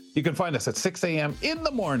breakfasts. You can find us at 6 a.m. in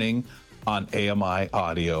the morning on AMI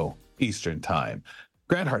Audio Eastern Time.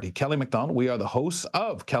 Grant Hardy, Kelly McDonald, we are the hosts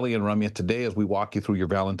of Kelly and Ramya today as we walk you through your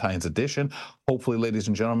Valentine's edition. Hopefully, ladies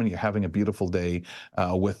and gentlemen, you're having a beautiful day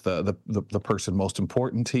with the person most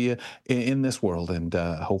important to you in this world, and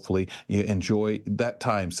hopefully you enjoy that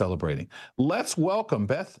time celebrating. Let's welcome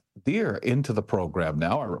Beth Deer into the program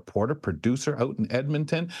now, our reporter, producer out in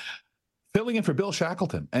Edmonton, filling in for Bill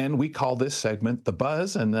Shackleton. And we call this segment The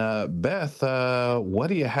Buzz. And Beth, what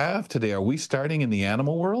do you have today? Are we starting in the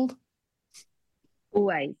animal world?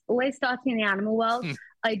 Always starting in the animal world.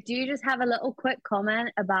 I do just have a little quick comment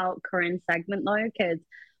about Corinne's segment though, because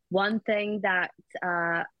one thing that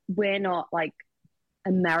we're not like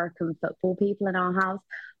American football people in our house,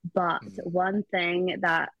 but one thing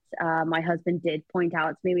that my husband did point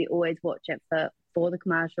out to me, we always watch it for the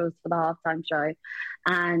commercials, for the halftime show.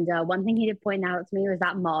 And one thing he did point out to me was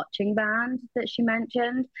that marching band that she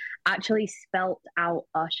mentioned actually spelt out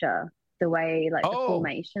Usher the way like the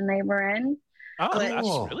formation they were in. Oh, that's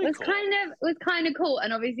really it was cool. kind of cool,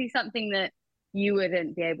 and obviously something that you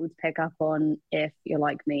wouldn't be able to pick up on if you're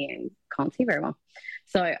like me and can't see very well.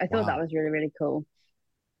 So I thought that was really, really cool.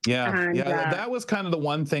 Yeah, that was kind of the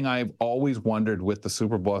one thing I've always wondered with the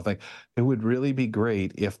Super Bowl. I think it would really be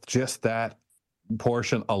great if just that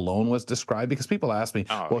portion alone was described, because people ask me,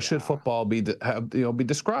 should football be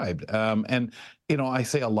described? And I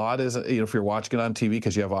say a lot is if you're watching it on TV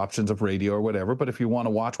because you have options of radio or whatever, but if you want to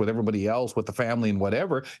watch with everybody else, with the family and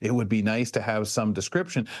whatever, it would be nice to have some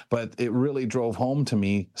description. But it really drove home to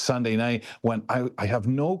me Sunday night when I have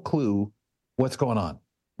no clue what's going on,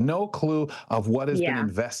 no clue of what has been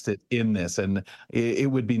invested in this, and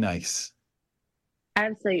it would be nice.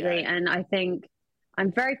 Absolutely, and I think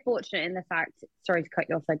I'm very fortunate in the fact, sorry to cut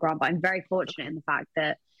you off there, Grant, but I'm very fortunate in the fact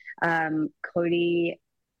that Cody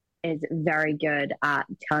is very good at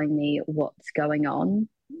telling me what's going on.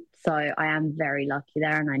 So I am very lucky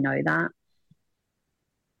there, and I know that.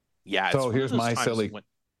 Yeah. So here's my silly.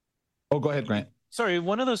 Oh, go ahead, Grant. Sorry,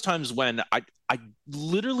 one of those times when I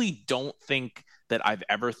literally don't think that I've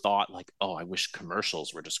ever thought like, oh, I wish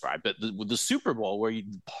commercials were described. But with the Super Bowl, where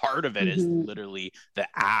part of it is literally the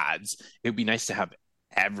ads, it'd be nice to have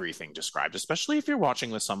everything described, especially if you're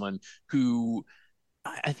watching with someone who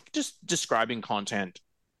I think just describing content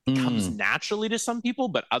comes naturally to some people,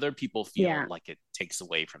 but other people feel like it takes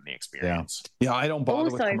away from the experience. Yeah, I don't bother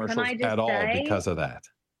with commercials at all because of that.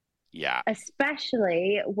 Yeah.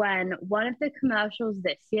 Especially when one of the commercials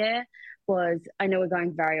this year was, I know we're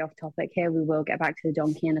going very off topic here. We will get back to the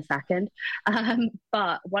donkey in a second.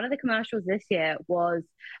 But one of the commercials this year was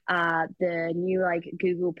the new like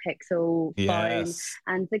Google Pixel phone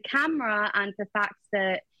and the camera and the fact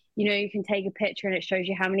that, you know, you can take a picture and it shows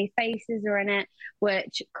you how many faces are in it,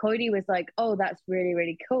 which Cody was like, oh, that's really,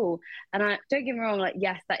 really cool. And I don't get me wrong, like,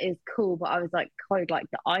 yes, that is cool. But I was like, Cody, like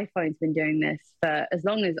the iPhone's been doing this for as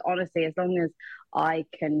long as I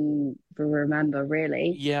can remember,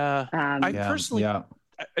 really. Yeah. I personally, I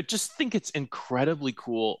just think it's incredibly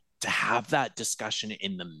cool to have that discussion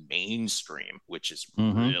in the mainstream, which is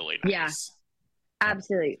really nice. Yeah.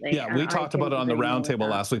 Absolutely. Yeah, we talked about it on the roundtable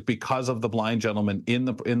last week because of the blind gentleman in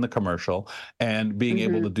the commercial and being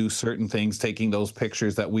able to do certain things, taking those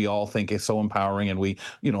pictures that we all think is so empowering. And we,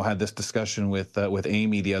 you know, had this discussion with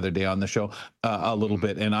Amy the other day on the show a little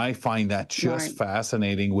bit. And I find that just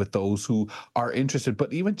fascinating with those who are interested,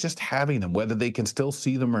 but even just having them, whether they can still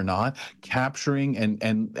see them or not, capturing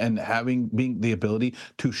and having being the ability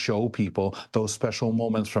to show people those special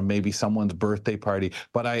moments from maybe someone's birthday party.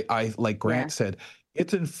 But I like Grant said,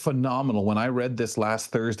 it's phenomenal. When I read this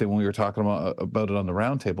last Thursday when we were talking about it on the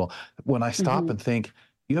roundtable, when I stop and think,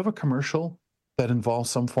 you have a commercial that involves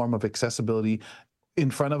some form of accessibility in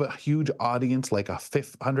front of a huge audience, like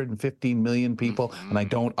 115 million people, and I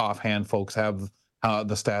don't offhand, folks, have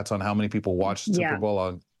the stats on how many people watched the Super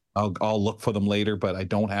Bowl. I'll look for them later, but I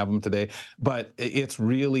don't have them today. But it's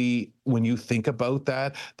really, when you think about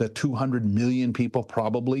that, the 200 million people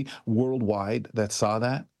probably worldwide that saw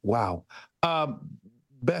that, wow.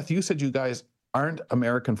 Beth, you said you guys aren't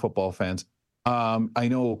American football fans. I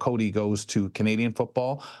know Cody goes to Canadian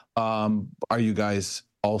football. Are you guys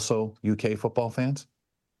also UK football fans?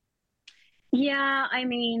 Yeah, I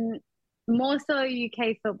mean, more so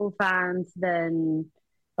UK football fans than,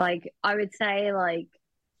 like, I would say, like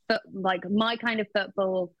my kind of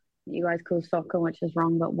football. You guys call soccer, which is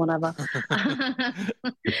wrong, but whatever. My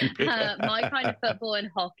kind of football and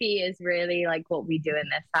hockey is really like what we do in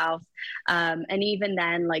this house. And even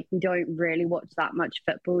then, like, we don't really watch that much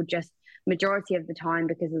football, just majority of the time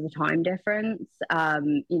because of the time difference.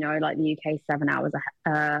 You know, like the UK 7 hours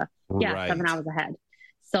ahead. 7 hours ahead.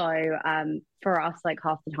 So for us, like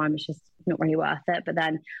half the time it's just not really worth it. But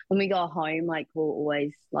then when we go home, like we'll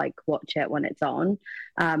always like watch it when it's on.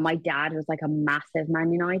 My dad was like a massive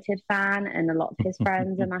Man United fan, and a lot of his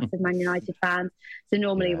friends are massive Man United fans. So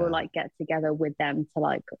normally we'll like get together with them to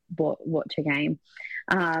like watch a game.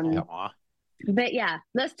 But yeah,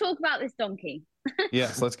 let's talk about this donkey.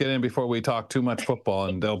 Yes, let's get in before we talk too much football,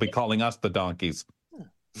 and they'll be calling us the donkeys.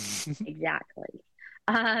 Exactly.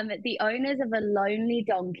 The owners of a lonely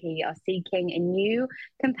donkey are seeking a new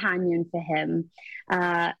companion for him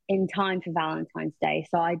in time for Valentine's Day.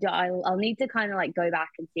 So I'll need to kind of like go back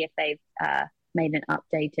and see if they've made an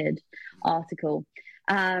updated article.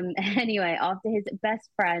 Anyway, after his best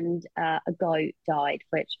friend, a goat, died,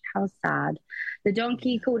 which, how sad. The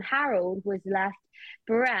donkey called Harold was left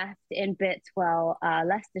bereft in Bitteswell,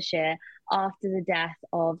 Leicestershire, after the death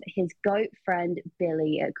of his goat friend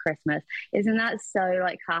Billy at Christmas. Isn't that so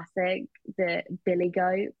like classic? The Billy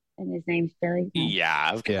goat, and his name's Billy.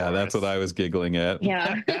 Yeah, of course. Yeah, that's what I was giggling at.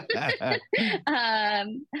 Yeah.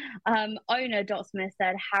 Owner Dot Smith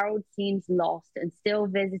said Harold seems lost and still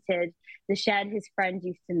visited the shed his friend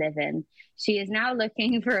used to live in. She is now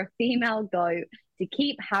looking for a female goat to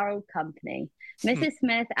keep Harold company. Mrs.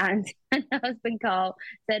 Smith and her husband Carl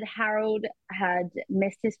said Harold had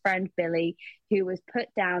missed his friend Billy, who was put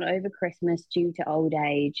down over Christmas due to old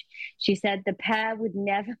age. She said the pair would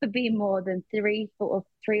never be more than 3 or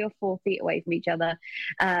 4 feet away from each other.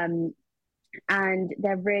 And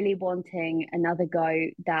they're really wanting another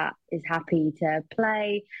goat that is happy to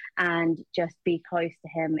play and just be close to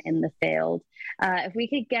him in the field. If we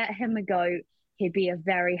could get him a goat, he'd be a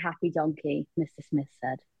very happy donkey, Mr. Smith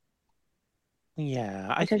said. Yeah.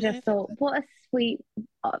 I just thought, what a sweet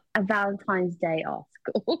a Valentine's Day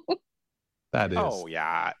article. That is. Oh,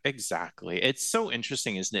 yeah, exactly. It's so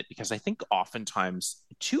interesting, isn't it? Because I think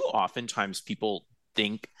too oftentimes people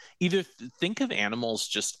think of animals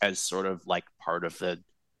just as sort of like part of the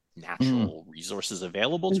natural resources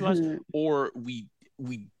available to us, or we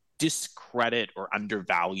discredit or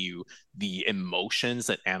undervalue the emotions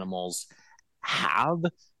that animals have.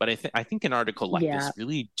 But I think an article like this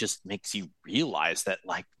really just makes you realize that,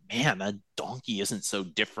 like, man, a donkey isn't so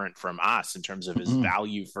different from us in terms of his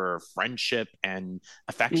value for friendship and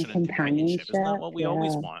affection and companionship. Isn't that what we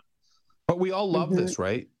always want? But we all love this,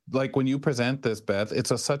 right? Like when you present this, Beth,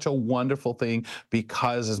 it's such a wonderful thing,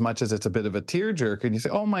 because as much as it's a bit of a tearjerker, and you say,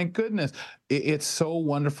 oh my goodness, it's so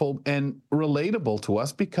wonderful and relatable to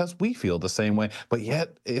us because we feel the same way. But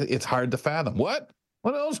yet it's hard to fathom. What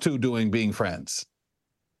are those two doing being friends?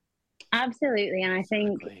 Absolutely. And I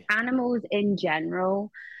think animals in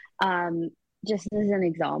general, just as an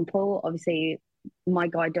example, obviously my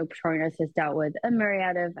guide dog Patronus has dealt with a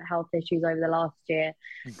myriad of health issues over the last year.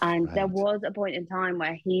 And there was a point in time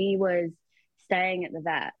where he was staying at the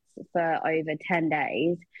vet's for over 10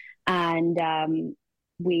 days. And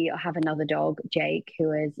we have another dog, Jake,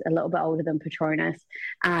 who is a little bit older than Patronus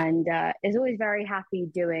and is always very happy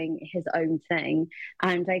doing his own thing.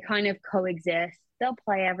 And they kind of coexist. They'll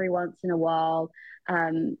play every once in a while.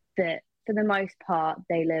 But for the most part,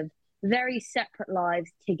 they live very separate lives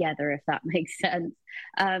together, if that makes sense.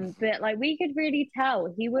 But like we could really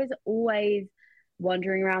tell he was always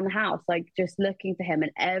wandering around the house, like just looking for him.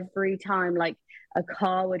 And every time like a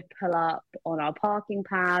car would pull up on our parking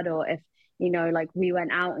pad, or if, you know, like we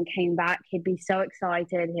went out and came back, he'd be so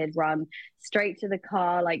excited. He'd run straight to the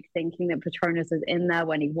car, like thinking that Patronus was in there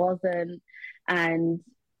when he wasn't. And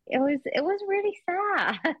it was really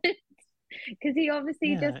sad because he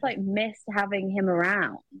obviously just like missed having him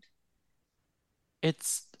around.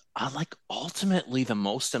 It's like ultimately the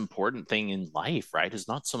most important thing in life, right? Is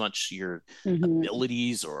not so much your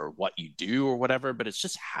abilities or what you do or whatever, but it's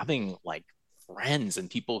just having like friends and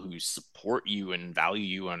people who support you and value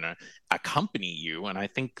you and accompany you. And I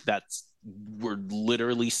think we're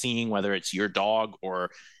literally seeing, whether it's your dog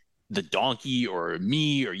or the donkey or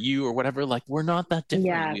me or you or whatever, like we're not that different.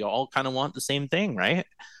 Yeah. We all kind of want the same thing, right?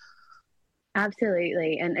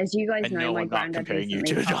 Absolutely. And as you guys know, my granddad comparing you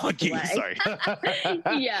to a donkey. Sorry.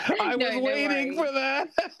 I was waiting for that.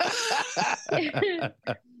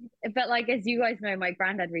 But like, as you guys know, my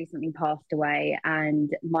granddad recently passed away,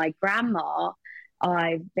 and my grandma,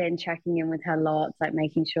 I've been checking in with her lots, like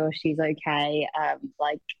making sure she's okay.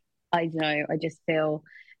 Like, I don't know, I just feel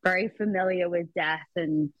very familiar with death,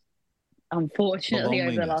 and unfortunately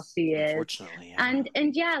over the last few years. And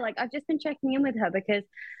yeah, like I've just been checking in with her because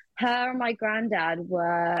her and my granddad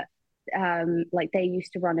were like they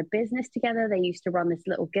used to run a business together. They used to run this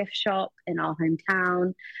little gift shop in our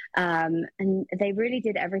hometown, and they really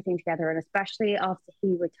did everything together. And especially after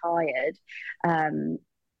he retired,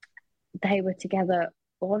 they were together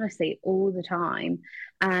honestly all the time.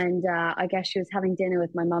 And I guess she was having dinner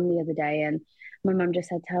with my mum the other day, and my mum just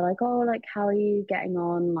said to her, like, oh, like, how are you getting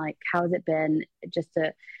on? Like, how's it been? Just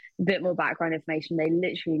a bit more background information. They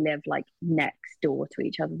literally live like next door to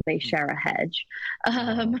each other. They share a hedge.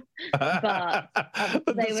 But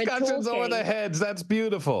the discussions over the hedge, that's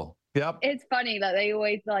beautiful. Yep. It's funny that they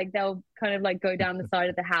always like, they'll kind of like go down the side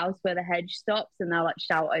of the house where the hedge stops, and they'll like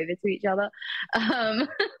shout over to each other.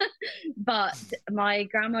 But my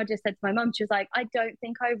grandma just said to my mum, she was like, I don't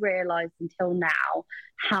think I realized until now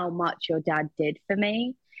how much your dad did for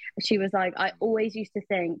me. She was like, I always used to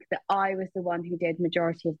think that I was the one who did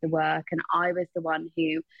majority of the work, and I was the one who,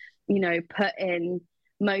 you know, put in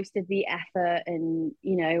most of the effort, and,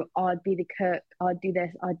 you know, I'd be the cook, I'd do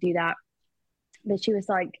this, I'd do that. But she was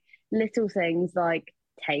like, little things like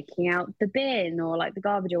taking out the bin or like the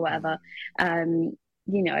garbage or whatever, you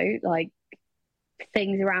know, like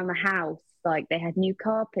things around the house, like they had new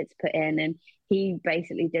carpets put in and he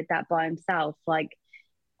basically did that by himself. Like,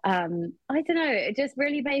 I don't know, it just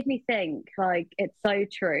really made me think, like, it's so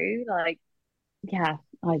true. Like, yeah,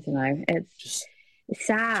 I don't know, it's just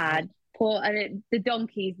sad. Poor, and the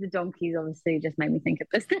donkeys obviously just made me think of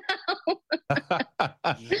this now.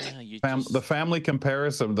 The family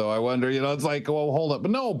comparison, though, I wonder, you know, it's like, well, hold up.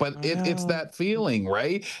 No, but it's that feeling,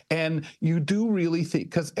 right? And you do really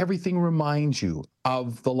think, because everything reminds you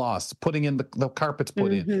of the loss, putting in the carpets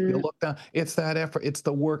put in, you look down, it's that effort, it's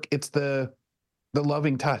the work, it's the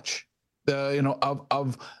loving touch, you know,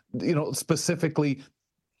 of you know, specifically,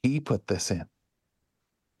 he put this in.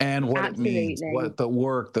 And what it means, what the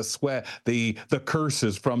work, the sweat, the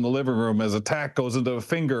curses from the living room as a tack goes into a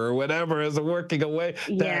finger or whatever as a working away,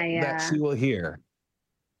 that she will hear.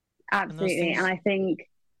 Absolutely. And I think,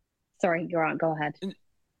 sorry, go ahead.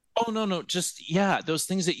 Oh, no, just, those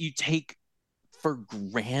things that you take for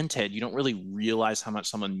granted. You don't really realize how much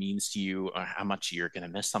someone means to you or how much you're going to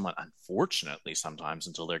miss someone, unfortunately, sometimes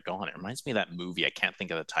until they're gone. It reminds me of that movie, I can't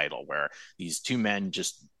think of the title, where these two men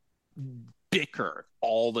just bicker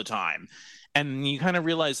all the time. And you kind of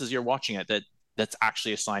realize as you're watching it that that's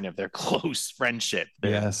actually a sign of their close friendship,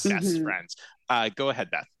 their best friends. Go ahead,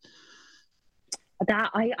 Beth.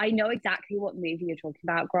 That I know exactly what movie you're talking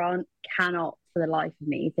about, Grant. Cannot for the life of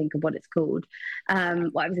me think of what it's called. What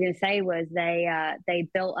I was going to say was they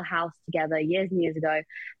built a house together years and years ago,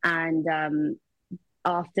 and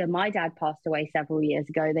after my dad passed away several years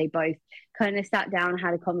ago, they both kind of sat down and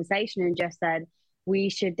had a conversation and just said, we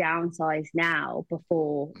should downsize now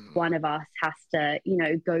before one of us has to,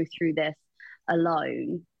 go through this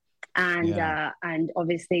alone. And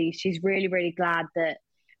obviously she's really glad that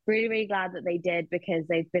they did, because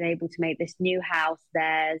they've been able to make this new house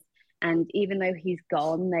theirs. And even though he's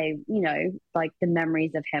gone, they, like the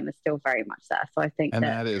memories of him are still very much there. So I think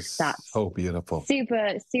that's so beautiful.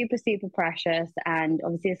 Super precious. And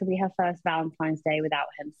obviously this will be her first Valentine's Day without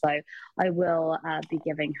him. So I will be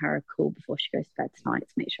giving her a call before she goes to bed tonight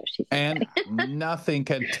to make sure she's okay. And nothing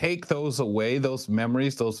can take those away, those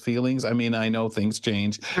memories, those feelings. I mean, I know things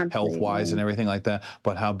change health-wise and everything like that,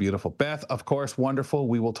 but how beautiful. Beth, of course, wonderful.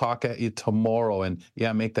 We will talk at you tomorrow, and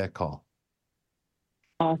make that call.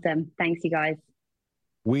 Awesome. Thanks, you guys.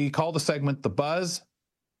 We call the segment The Buzz.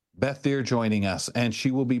 Beth Deer joining us, and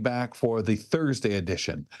she will be back for the Thursday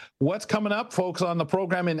edition. What's coming up, folks, on the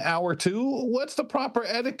program in hour 2? What's the proper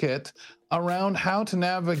etiquette around how to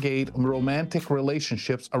navigate romantic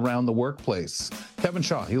relationships around the workplace? Kevin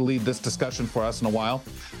Shaw, he'll lead this discussion for us in a while.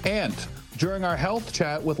 And during our health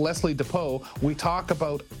chat with Leslie DePoe, we talk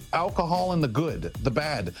about alcohol and the good, the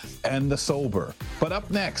bad, and the sober. But up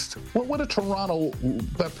next, what would a Toronto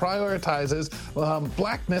that prioritizes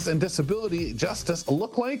Blackness and Disability Justice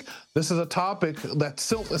look like? This is a topic that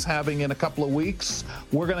CILT is having in a couple of weeks.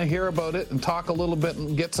 We're going to hear about it and talk a little bit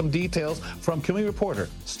and get some details from community reporter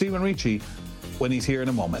Stephen Ricci when he's here in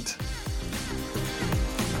a moment.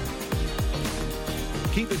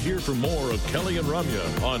 Keep it here for more of Kelly and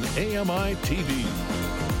Ramya on AMI TV.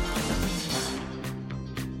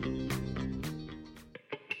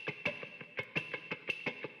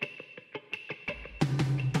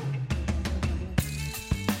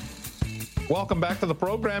 Welcome back to the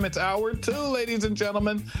program. It's hour 2, ladies and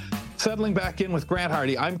gentlemen. Settling back in with Grant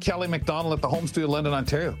Hardy. I'm Kelly McDonald at the home studio, London,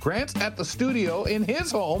 Ontario. Grant's at the studio in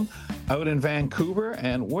his home out in Vancouver,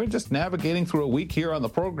 and we're just navigating through a week here on the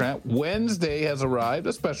program. Wednesday has arrived,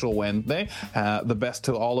 a special Wednesday. The best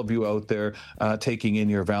to all of you out there taking in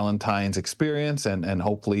your Valentine's experience and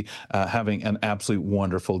hopefully having an absolute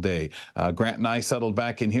wonderful day. Grant and I settled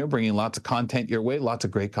back in here, bringing lots of content your way, lots of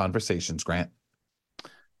great conversations, Grant.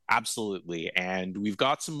 Absolutely. And we've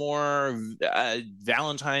got some more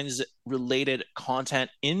Valentine's related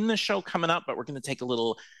content in the show coming up, but we're going to take a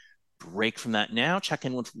little break from that now, check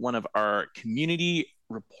in with one of our community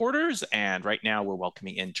reporters. And right now we're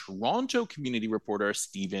welcoming in Toronto community reporter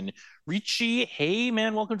Stephen Ricci. Hey,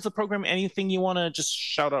 man, welcome to the program. Anything you want to just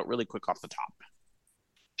shout out really quick off the top?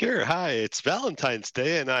 Sure. Hi, it's Valentine's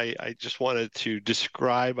Day, and I just wanted to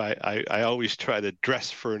describe, I always try to dress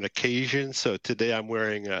for an occasion. So today I'm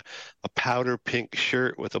wearing a powder pink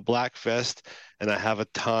shirt with a black vest, and I have a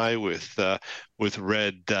tie with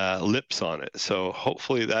red lips on it. So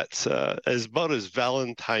hopefully that's about as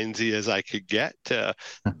Valentine's-y as I could get. Yeah,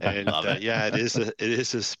 it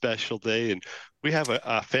is a special day, and we have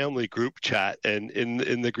a family group chat, and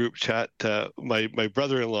in the group chat, my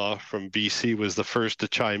brother-in-law from BC was the first to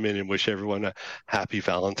chime in and wish everyone a happy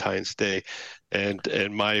Valentine's Day, and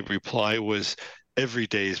my reply was, every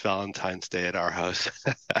day is Valentine's Day at our house.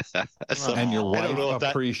 So, and your wife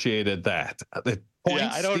appreciated that. Points,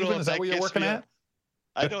 yeah, I don't know if is that what you're working at?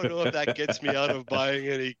 I don't know if that gets me out of buying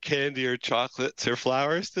any candy or chocolates or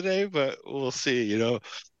flowers today, but we'll see.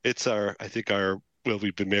 It's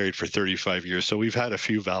we've been married for 35 years, so we've had a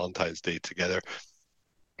few Valentine's Day together.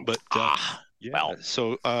 But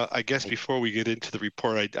so I guess before we get into the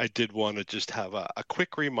report, I did want to just have a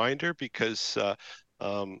quick reminder, because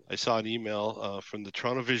I saw an email from the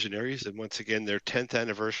Toronto Visionaries, and once again, their 10th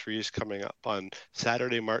anniversary is coming up on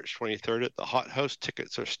Saturday, March 23rd at the Hot House.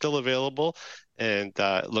 Tickets are still available, and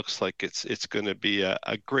it looks like it's going to be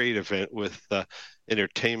a great event with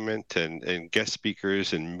entertainment and guest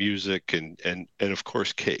speakers and music and of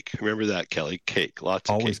course cake. Remember that, Kelly? Cake, lots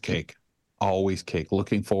of always cake. Always cake.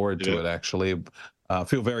 Looking forward to it, actually.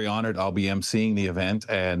 Feel very honored. I'll be emceeing the event,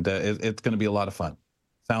 and it's going to be a lot of fun.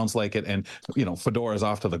 Sounds like it. And Fedora's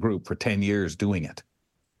off to the group for 10 years doing it.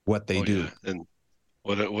 What they do. Yeah.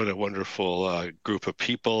 What a wonderful group of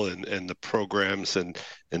people, and the programs and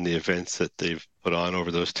the events that they've put on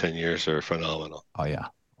over those 10 years are phenomenal. Oh yeah.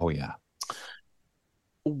 Oh yeah.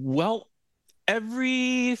 Well,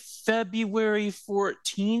 every February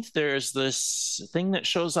 14th, there's this thing that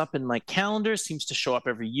shows up in my calendar, seems to show up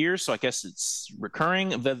every year. So I guess it's recurring.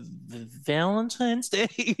 The Valentine's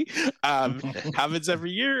Day happens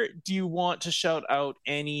every year. Do you want to shout out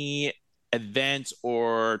any events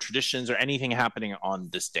or traditions or anything happening on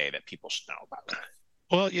this day that people should know about?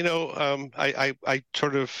 Well, I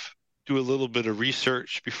sort of do a little bit of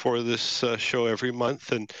research before this show every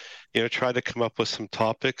month, and try to come up with some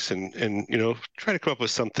topics, and try to come up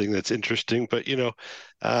with something that's interesting. But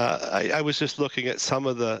I was just looking at some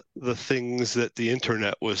of the things that the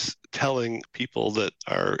internet was telling people that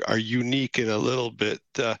are unique and a little bit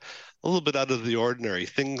out of the ordinary.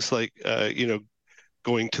 Things like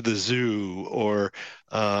going to the zoo, or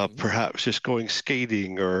perhaps just going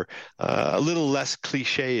skating, or a little less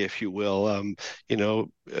cliche, if you will.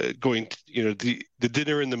 Going to, the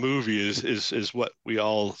dinner in the movie is what we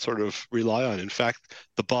all sort of rely on. In fact,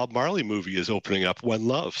 the Bob Marley movie is opening up One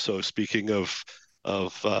Love. So speaking of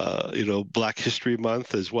Black History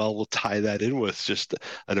Month as well, we'll tie that in with just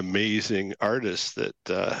an amazing artist that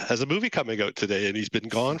has a movie coming out today, and he's been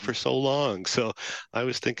gone for so long. So I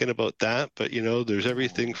was thinking about that. But there's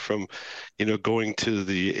everything from going to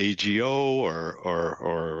the AGO,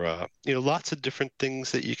 or lots of different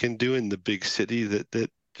things that you can do in the big city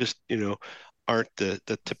that just aren't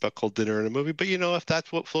the typical dinner and a movie. But if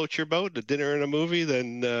that's what floats your boat, a dinner and a movie,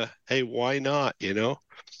 then hey, why not?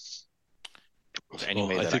 Any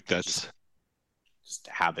way I that think I that's just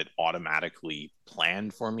have it automatically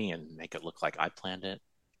planned for me and make it look like I planned it.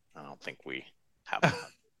 I don't think we have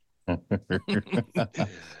that.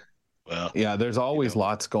 well. Yeah, there's always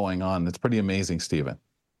lots going on. It's pretty amazing, Stephen.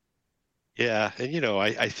 Yeah, and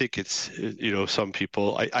I think it's some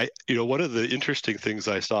people. One of the interesting things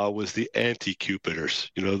I saw was the anti-Cupiders.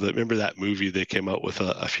 Remember that movie they came out with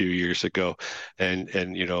a few years ago, and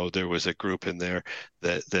there was a group in there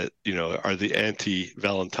that are the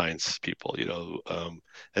anti-Valentine's people.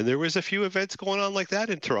 And there was a few events going on like that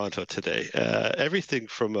in Toronto today. Everything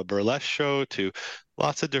from a burlesque show to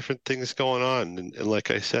lots of different things going on. And like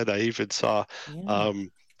I said, I even saw. Yeah.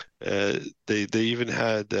 They even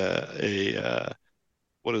had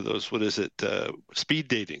what are those? What is it? Speed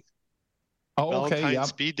dating. Oh, okay. Valentine's Yep.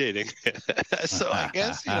 speed dating. So I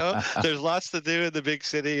guess there's lots to do in the big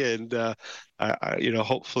city, and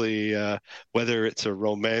hopefully whether it's a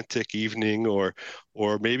romantic evening or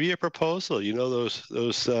maybe a proposal.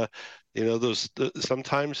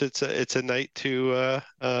 Sometimes it's a night to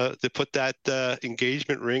put that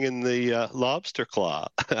engagement ring in the lobster claw.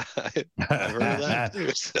 I've heard of that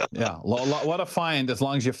too. So. Yeah, what a find, as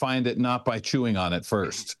long as you find it not by chewing on it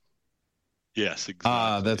first. Yes,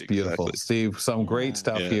 exactly. That's beautiful. Exactly. Steve, some great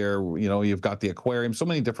stuff here. You've got the aquarium, so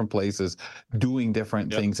many different places doing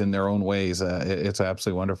different things in their own ways. It's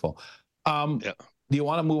absolutely wonderful. Do you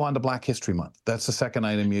want to move on to Black History Month? That's the second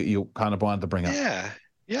item you kind of wanted to bring up.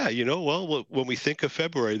 Yeah, well, when we think of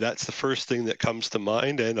February, that's the first thing that comes to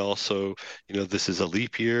mind. And also, this is a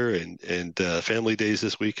leap year and family days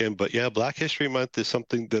this weekend. But yeah, Black History Month is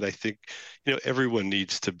something that I think, everyone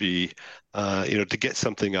needs to be, to get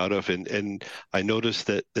something out of. And I noticed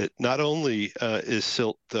that not only is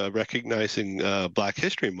CILT recognizing Black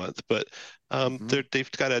History Month, but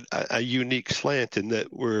they've got a unique slant in that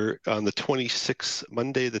we're on the 26th,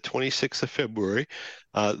 Monday, the 26th of February.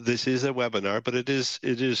 This is a webinar, but it is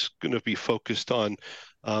going to be focused on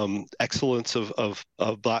excellence of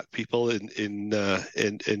Black people in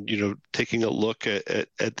taking a look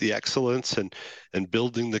at the excellence and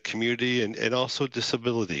building the community and also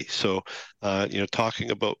disability. So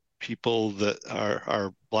talking about people that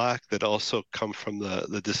are Black that also come from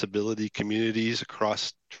the disability communities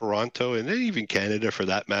across Toronto and even Canada for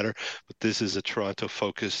that matter. But this is a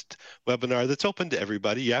Toronto-focused webinar that's open to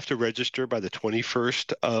everybody. You have to register by the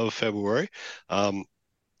 21st of February.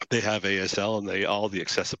 They have ASL and all the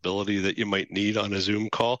accessibility that you might need on a Zoom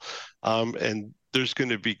call. And there's going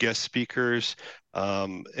to be guest speakers.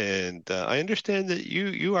 And I understand that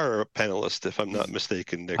you are a panelist, if I'm not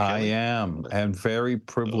mistaken. There, I am, and very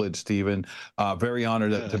privileged, Stephen. Very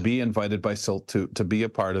honored to be invited by CILT to be a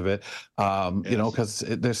part of it. Because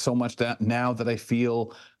there's so much now that I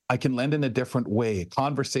feel I can lend in a different way.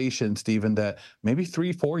 Conversation, Stephen, that maybe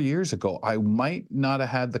 3-4 years ago I might not have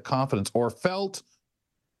had the confidence or felt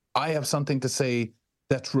I have something to say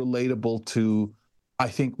that's relatable to I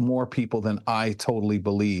think, more people than I totally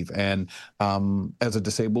believe. And as a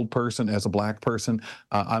disabled person, as a Black person,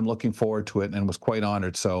 I'm looking forward to it and was quite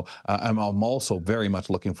honored. So I'm also very much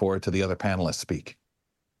looking forward to the other panelists speak.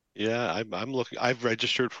 Yeah, I'm looking. I've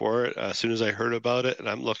registered for it as soon as I heard about it, and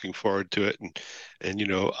I'm looking forward to it. And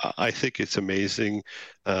I think it's amazing,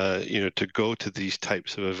 to go to these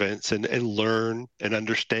types of events and learn and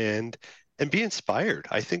understand and be inspired.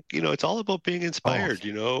 I think it's all about being inspired.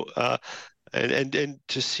 And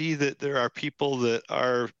to see that there are people that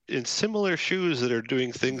are in similar shoes that are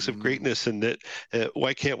doing things of greatness, and that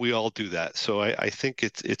why can't we all do that? So I think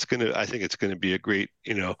it's gonna be a great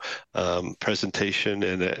presentation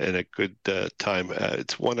and a good time.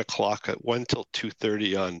 It's 1 o'clock at 1 till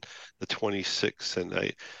 2:30 on the 26th,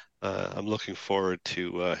 and I'm looking forward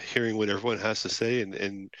to hearing what everyone has to say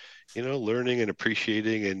and learning and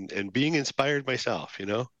appreciating and being inspired myself.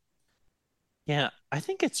 Yeah, I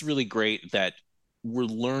think it's really great that we're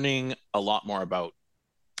learning a lot more about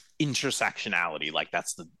intersectionality. Like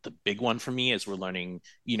that's the big one for me, is we're learning,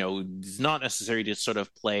 it's not necessary to sort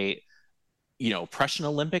of play, Prussian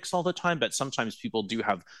Olympics all the time, but sometimes people do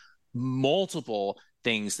have multiple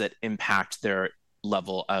things that impact their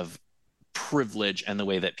level of privilege and the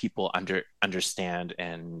way that people understand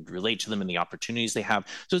and relate to them and the opportunities they have.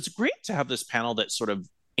 So it's great to have this panel that sort of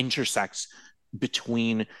intersects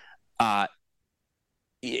between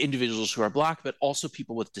individuals who are Black, but also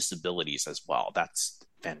people with disabilities as well. That's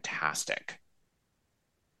fantastic.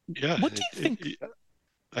 Yeah. What do you think?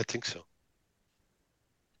 I think so.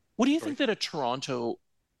 What do you think that a Toronto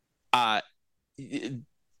that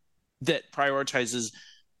prioritizes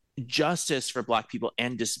justice for Black people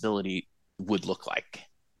and disability would look like?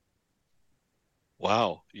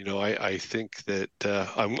 Wow, I think that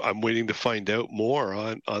I'm waiting to find out more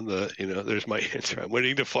on the there's my answer. I'm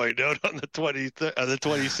waiting to find out on the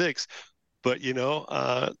 26th. But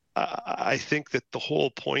I think that the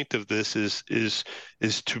whole point of this is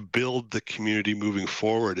to build the community moving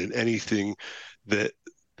forward, and anything that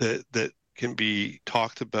can be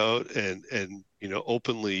talked about and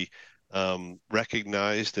openly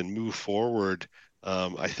recognized and move forward.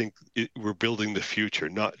 I think we're building the future,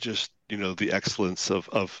 not just the excellence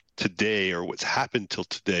of today or what's happened till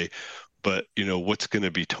today, but what's going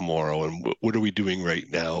to be tomorrow, and what are we doing right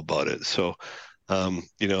now about it. So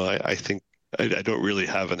I think I don't really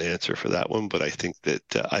have an answer for that one, but I think that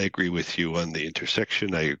I agree with you on the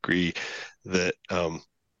intersection. I agree that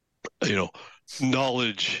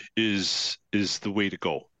knowledge is the way to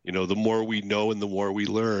go. The more we know and the more we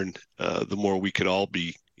learn, the more we could all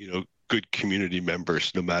be good community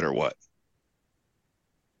members, no matter what.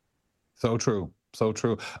 So true. So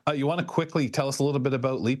true. You want to quickly tell us a little bit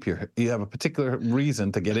about leap year? You have a particular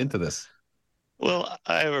reason to get into this. Well,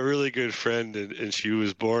 I have a really good friend, and she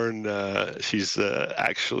was born,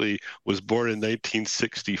 actually was born in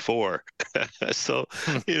 1964. So,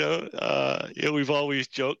 we've always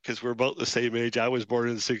joked because we're about the same age. I was born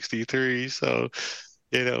in 63. So,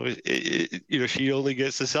 she only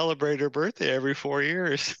gets to celebrate her birthday every 4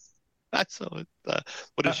 years. So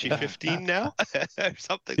what is she, 15 now?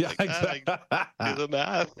 Something like exactly. that. Do the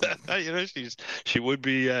math. She would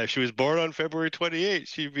be, she was born on February 28th.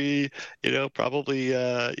 She'd be, probably,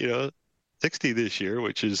 60 this year,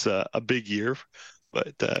 which is a big year,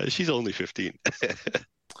 but she's only 15.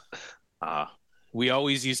 We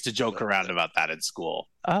always used to joke around about that in school.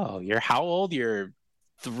 Oh, you're how old? You're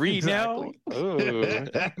 3 now?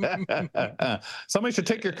 Somebody should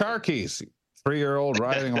take your car keys. 3-year-old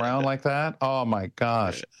riding around like that. Oh my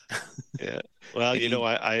gosh. Yeah. Well,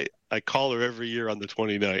 I call her every year on the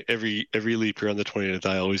 29th. Every leap year on the 29th,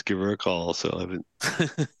 I always give her a call. So I've been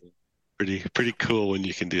pretty cool when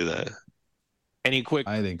you can do that. Any quick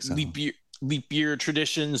I think so. leap year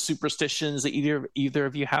traditions, superstitions that either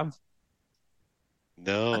of you have?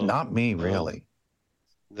 No. Not me, really.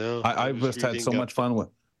 No. I've just had so much fun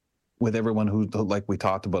with everyone who, like we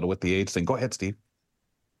talked about it with the age thing. Go ahead, Steve.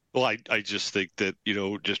 Well, I just think that,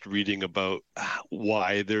 just reading about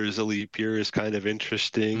why there's a leap year is kind of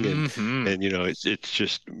interesting. And it's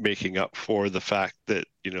just making up for the fact that,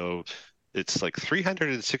 it's like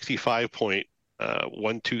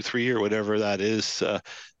 365.123 or whatever that is.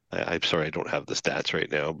 I'm sorry, I don't have the stats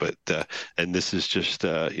right now, but and this is just,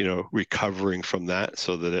 recovering from that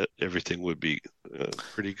so that everything would be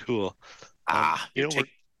pretty cool.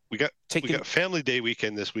 We got Family Day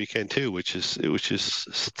weekend this weekend too, which is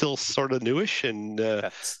still sort of newish, and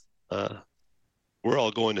we're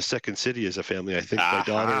all going to Second City as a family. I think my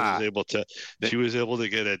daughter was able to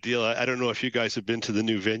get a deal. I don't know if you guys have been to the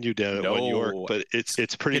new venue down at One York, but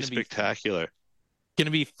it's pretty spectacular. Going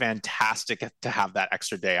to be fantastic to have that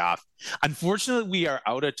extra day off. Unfortunately, we are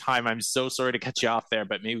out of time. I'm so sorry to cut you off there,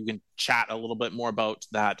 but maybe we can chat a little bit more about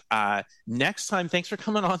that next time. Thanks for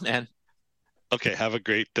coming on, man. Okay, have a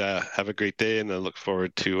great day, and I look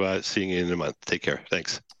forward to seeing you in a month. Take care.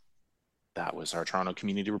 Thanks. That was our Toronto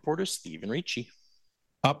community reporter, Stephen Ricci.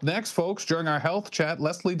 Up next, folks, during our health chat,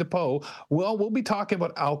 Leslie DePoe, we'll be talking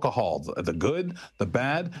about alcohol, the good, the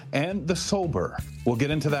bad, and the sober. We'll get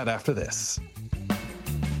into that after this.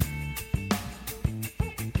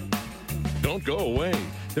 Don't go away.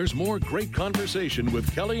 There's more great conversation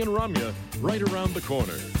with Kelly and Ramya right around the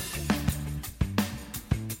corner.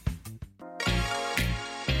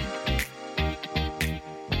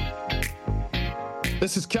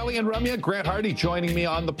 This is Kelly and Ramya. Grant Hardy joining me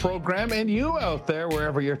on the program, and you out there,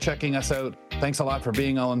 wherever you're checking us out. Thanks a lot for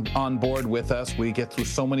being on board with us. We get through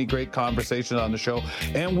so many great conversations on the show,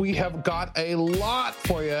 and we have got a lot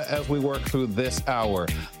for you as we work through this hour.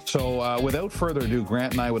 So without further ado,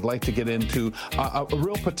 Grant and I would like to get into a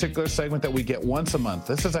real particular segment that we get once a month.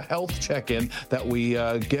 This is a health check-in that we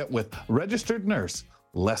get with registered nurse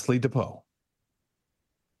Leslie DePoe.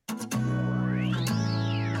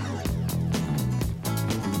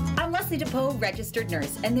 Leslie DePoe, registered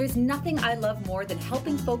nurse, and there's nothing I love more than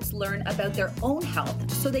helping folks learn about their own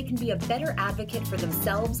health so they can be a better advocate for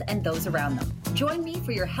themselves and those around them. Join me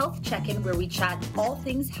for your health check-in where we chat all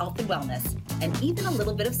things health and wellness, and even a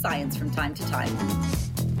little bit of science from time to time.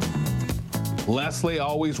 Leslie,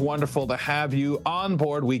 always wonderful to have you on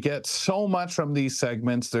board. We get so much from these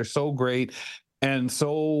segments. They're so great. And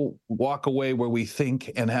so walk away where we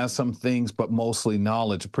think and have some things, but mostly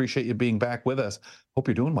knowledge. Appreciate you being back with us. Hope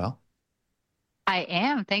you're doing well. I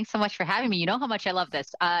am. Thanks so much for having me. You know how much I love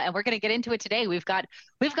this. And we're going to get into it today. We've got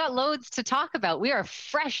loads to talk about. We are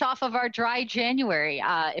fresh off of our dry January,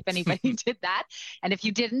 if anybody did that. And if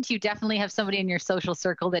you didn't, you definitely have somebody in your social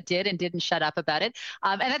circle that did and didn't shut up about it.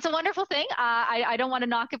 And that's a wonderful thing. I don't want to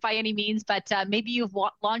knock it by any means, but maybe you've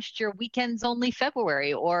launched your weekends only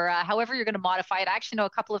February, or however you're going to modify it. I actually know a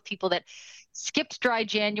couple of people that skipped dry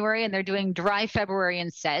January and they're doing dry February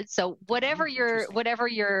instead. So whatever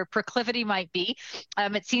your proclivity might be,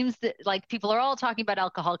 it seems that like people are all talking about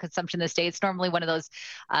alcohol consumption this day. It's normally one of those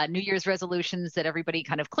New Year's resolutions that everybody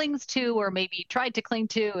kind of clings to, or maybe tried to cling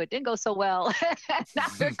to. It didn't go so well. Now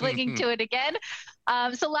they're clinging to it again.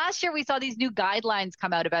 So last year we saw these new guidelines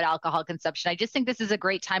come out about alcohol consumption. I just think this is a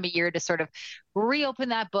great time of year to sort of reopen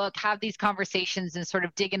that book, have these conversations, and sort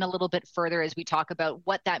of dig in a little bit further as we talk about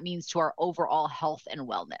what that means to our overall health and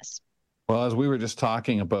wellness. Well, as we were just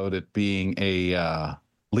talking about it being a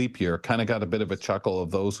leap year, kind of got a bit of a chuckle of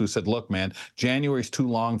those who said, look, man, January's too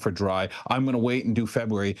long for dry. I'm going to wait and do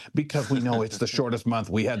February because we know it's the shortest month.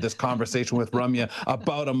 We had this conversation with Ramya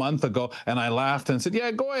about a month ago, and I laughed and said,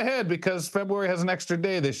 yeah, go ahead, because February has an extra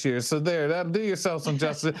day this year. So there, that'll do yourself some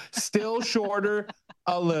justice. Still shorter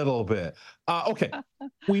a little bit. Okay,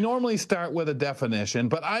 we normally start with a definition,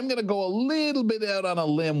 but I'm going to go a little bit out on a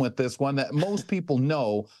limb with this one, that most people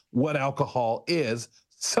know what alcohol is.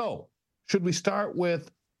 So should we start with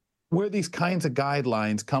where these kinds of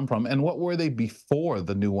guidelines come from, and what were they before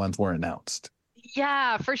the new ones were announced?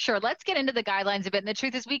 Yeah, for sure. Let's get into the guidelines a bit. And the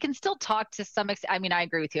truth is we can still talk to some extent. I mean, I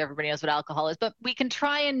agree with you. Everybody knows what alcohol is, but we can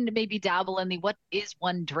try and maybe dabble in the what is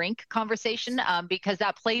one drink conversation, because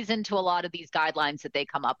that plays into a lot of these guidelines that they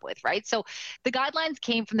come up with, right? So the guidelines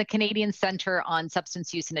came from the Canadian Centre on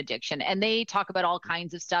Substance Use and Addiction, and they talk about all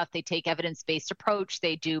kinds of stuff. They take evidence-based approach.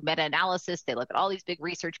 They do meta-analysis. They look at all these big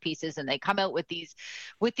research pieces, and they come out with these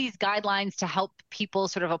guidelines to help people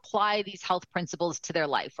sort of apply these health principles to their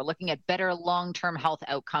life. We're looking at better long-term health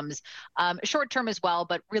outcomes, short-term as well.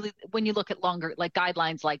 But really, when you look at longer, like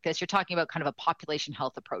guidelines like this, you're talking about kind of a population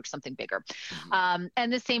health approach, something bigger.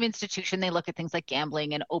 And the same institution, they look at things like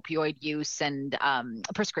gambling and opioid use and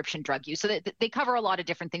prescription drug use. So they cover a lot of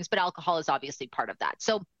different things, but alcohol is obviously part of that.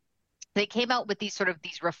 So they came out with these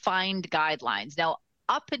refined guidelines. Now,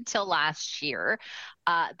 up until last year,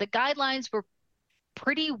 the guidelines were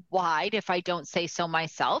pretty wide, if I don't say so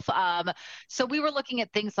myself. So we were looking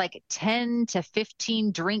at things like 10 to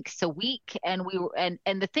 15 drinks a week. And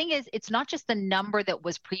the thing is, it's not just the number that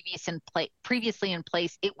was previously in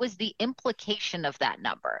place, it was the implication of that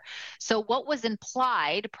number. So what was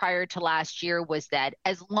implied prior to last year was that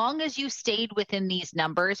as long as you stayed within these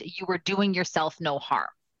numbers, you were doing yourself no harm.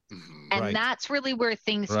 And that's really where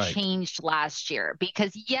things changed last year,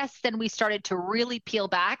 because yes, then we started to really peel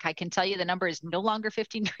back. I can tell you the number is no longer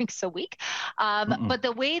 15 drinks a week. But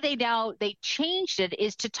the way they changed it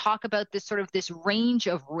is to talk about this range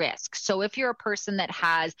of risk. So if you're a person that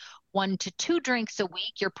has 1 to 2 drinks a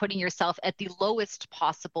week, you're putting yourself at the lowest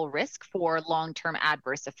possible risk for long-term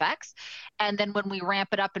adverse effects. And then when we ramp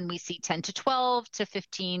it up and we see 10 to 12 to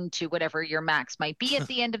 15 to whatever your max might be at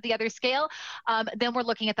the end of the other scale, then we're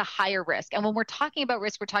looking at the higher risk. And when we're talking about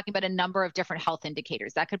risk, we're talking about a number of different health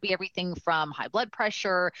indicators. That could be everything from high blood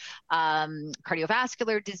pressure,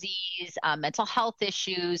 cardiovascular disease, mental health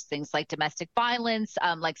issues, things like domestic violence,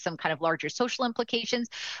 like some kind of larger social implications.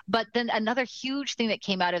 But then another huge thing that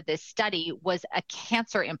came out of this study was a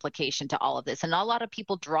cancer implication to all of this. And a lot of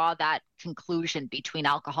people draw that conclusion between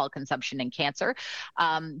alcohol consumption and cancer,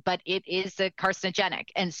 but it is carcinogenic.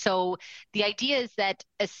 And so the idea is that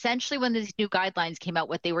essentially when these new guidelines came out,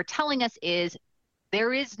 what they were telling us is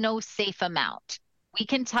there is no safe amount. We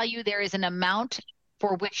can tell you there is an amount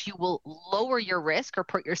for which you will lower your risk or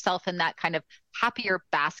put yourself in that kind of happier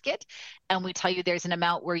basket. And we tell you there's an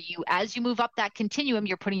amount where you, as you move up that continuum,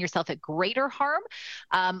 you're putting yourself at greater harm.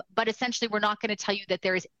 But essentially, we're not going to tell you that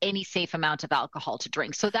there is any safe amount of alcohol to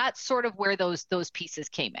drink. So that's sort of where those pieces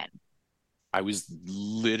came in. I was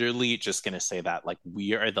literally just going to say that, like,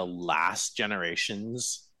 we are the last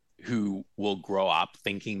generations who will grow up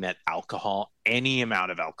thinking that alcohol, any amount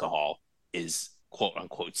of alcohol, is quote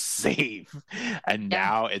unquote safe. And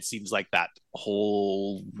now it seems like that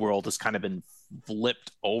whole world has kind of been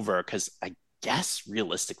flipped over, because I guess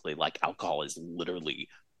realistically, like, alcohol is literally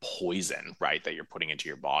poison, right, that you're putting into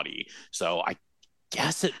your body. So I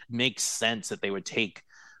guess it makes sense that they would take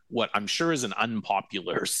what I'm sure is an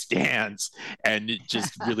unpopular stance and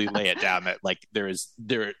just really lay it down that, like, there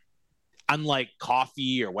unlike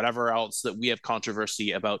coffee or whatever else that we have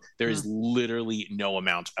controversy about, there is literally no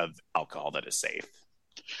amount of alcohol that is safe.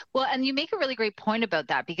 Well, and you make a really great point about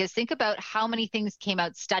that, because think about how many things came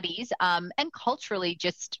out, studies, and culturally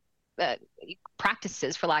just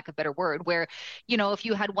practices, for lack of a better word, where, you know, if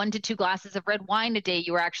you had 1 to 2 glasses of red wine a day,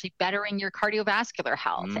 you were actually bettering your cardiovascular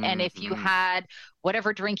health. And if you had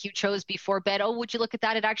whatever drink you chose before bed, oh, would you look at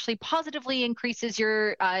that? It actually positively increases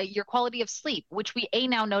your quality of sleep, which we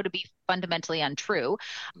now know to be fundamentally untrue.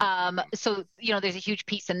 So, you know, there's a huge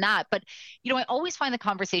piece in that. But, you know, I always find the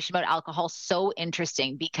conversation about alcohol so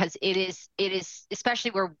interesting, because it is, especially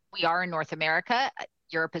where we are in North America,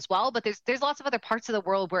 Europe as well, but there's lots of other parts of the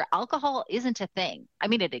world where alcohol isn't a thing. I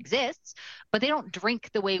mean, it exists, but they don't drink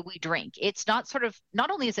the way we drink. It's not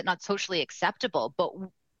only is it not socially acceptable, but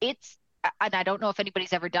it's, and I don't know if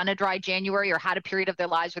anybody's ever done a dry January or had a period of their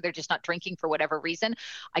lives where they're just not drinking for whatever reason.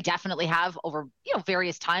 I definitely have over, you know,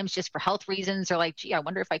 various times, just for health reasons, or like, gee, I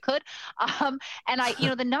wonder if I could. And I, you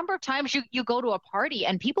know, the number of times you go to a party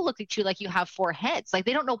and people look at you like you have 4 heads, like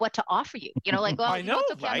they don't know what to offer you. You know, like, well, I know,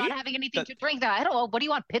 it's okay, right? I'm not having anything to drink. I don't know. What do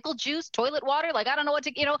you want? Pickle juice, toilet water? Like, I don't know what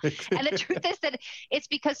to, you know. And the truth is that it's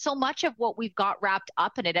because so much of what we've got wrapped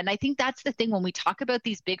up in it. And I think that's the thing when we talk about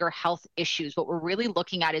these bigger health issues, what we're really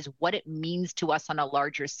looking at is what it means to us on a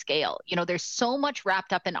larger scale. You know, there's so much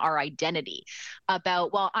wrapped up in our identity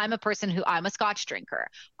about, well, I'm a Scotch drinker.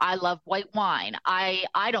 I love white wine. I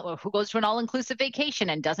don't know who goes to an all-inclusive vacation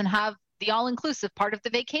and doesn't have the all-inclusive part of the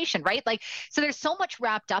vacation, right? Like, so there's so much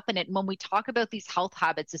wrapped up in it. And when we talk about these health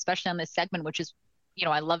habits, especially on this segment, which is, you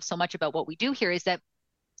know, I love so much about what we do here, is that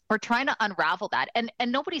we're trying to unravel that. And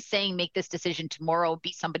nobody's saying make this decision tomorrow,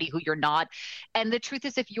 be somebody who you're not. And the truth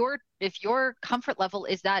is, if your comfort level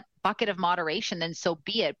is that bucket of moderation, then so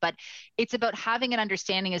be it. But it's about having an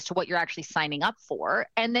understanding as to what you're actually signing up for.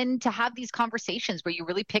 And then to have these conversations where you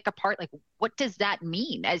really pick apart, like, what does that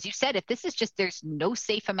mean? As you said, if this is just, there's no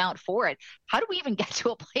safe amount for it, how do we even get to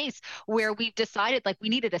a place where we've decided like we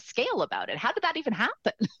needed a scale about it? How did that even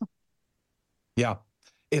happen? Yeah.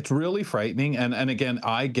 It's really frightening. And again,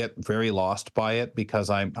 I get very lost by it, because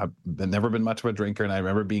I've never been much of a drinker. And I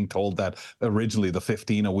remember being told that originally the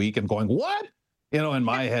 15 a week and going, what? You know, in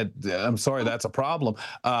my head, I'm sorry, that's a problem.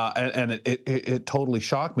 And it totally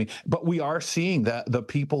shocked me. But we are seeing that the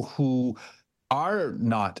people who are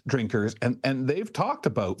not drinkers, and they've talked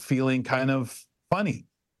about feeling kind of funny.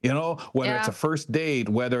 You know, whether it's a first date,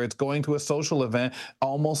 whether it's going to a social event,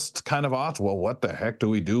 almost kind of odd. Well, what the heck do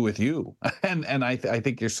we do with you? And I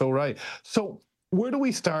think you're so right. So where do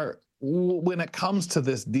we start when it comes to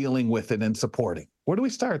this, dealing with it and supporting? Where do we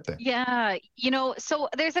start there? Yeah, you know, so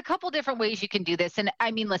there's a couple different ways you can do this. And I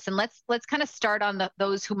mean, listen, let's kind of start on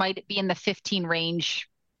those who might be in the 15 range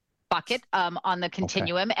bucket on the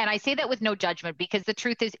continuum. Okay. And I say that with no judgment, because the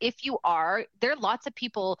truth is, if you are, there are lots of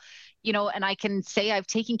people, you know, and I can say I've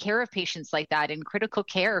taken care of patients like that in critical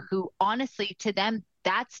care who honestly, to them,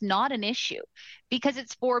 that's not an issue. because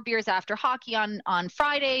it's 4 beers after hockey on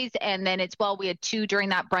Fridays, and then it's, well, we had 2 during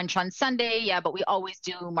that brunch on Sunday. Yeah, but we always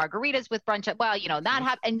do margaritas with brunch. Well, that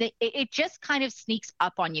happened. And it just kind of sneaks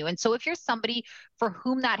up on you. And so if you're somebody for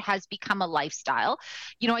whom that has become a lifestyle,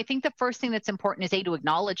 I think the first thing that's important is to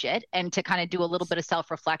acknowledge it and to kind of do a little bit of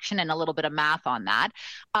self-reflection and a little bit of math on that,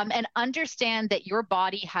 and understand that your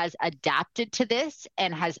body has adapted to this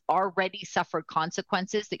and has already suffered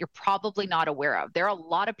consequences that you're probably not aware of. There are a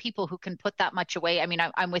lot of people who can put that much away. I mean,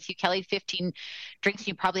 I'm with you, Kelly. 15 drinks,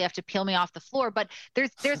 you probably have to peel me off the floor. But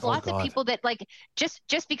there's lots of people that, like,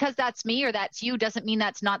 just because that's me or that's you doesn't mean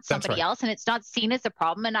that's not somebody else, and it's not seen as a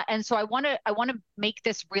problem. And so I want to make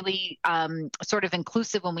this really sort of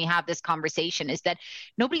inclusive when we have this conversation, is that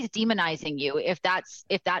nobody's demonizing you if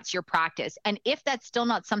that's your practice, and if that's still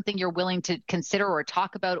not something you're willing to consider or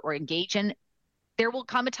talk about or engage in, there will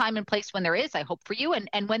come a time and place when there is, I hope for you.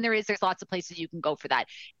 And when there is, there's lots of places you can go for that.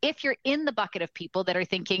 If you're in the bucket of people that are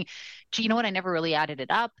thinking, gee, you know what, I never really added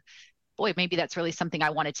it up. Boy, maybe that's really something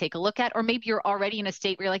I want to take a look at. Or maybe you're already in a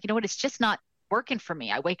state where you're like, you know what, it's just not working for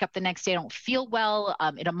me. I wake up the next day, I don't feel well.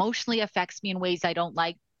 It emotionally affects me in ways I don't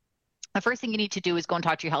like. The first thing you need to do is go and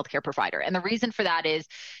talk to your healthcare provider. And the reason for that is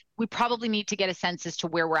we probably need to get a sense as to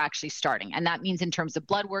where we're actually starting. And that means in terms of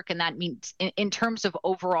blood work, and that means in terms of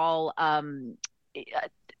overall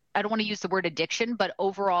I don't want to use the word addiction, but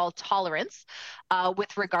overall tolerance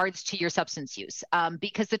with regards to your substance use.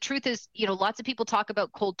 Because the truth is, lots of people talk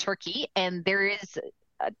about cold turkey, and there is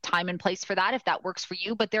a time and place for that if that works for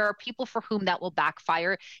you. But there are people for whom that will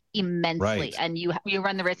backfire immensely, and you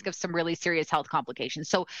run the risk of some really serious health complications.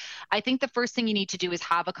 So I think the first thing you need to do is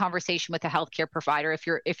have a conversation with a healthcare provider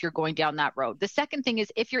if you're going down that road. The second thing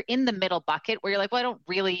is, if you're in the middle bucket where you're like, well, I don't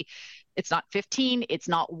really, it's not 15, it's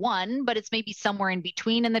not 1, but it's maybe somewhere in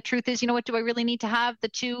between. And the truth is, what, do I really need to have the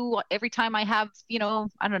 2 every time I have,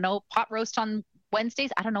 I don't know, pot roast on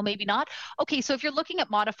Wednesdays? I don't know, maybe not. Okay, so if you're looking at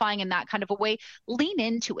modifying in that kind of a way, lean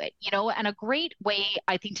into it, and a great way,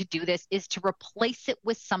 I think, to do this is to replace it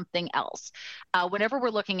with something else. Whenever we're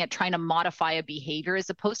looking at trying to modify a behavior, as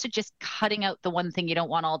opposed to just cutting out the one thing you don't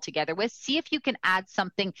want altogether with, see if you can add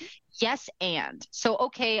something. Yes, and so,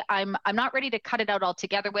 okay, I'm not ready to cut it out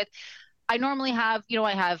altogether with. I normally have,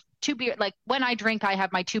 I have 2 beers. Like when I drink, I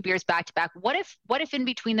have my 2 beers back to back. What if in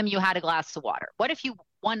between them you had a glass of water? What if you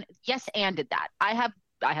yes and did that? I have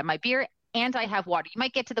my beer and I have water. You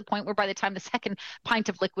might get to the point where by the time the second pint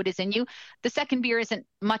of liquid is in you, the second beer isn't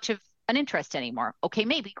much of an interest anymore. Okay,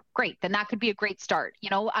 maybe, great. Then that could be a great start,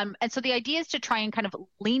 and so the idea is to try and kind of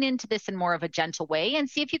lean into this in more of a gentle way and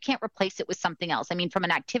see if you can't replace it with something else. I mean, from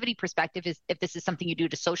an activity perspective, if this is something you do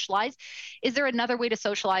to socialize, is there another way to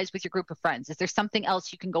socialize with your group of friends? Is there something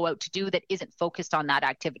else you can go out to do that isn't focused on that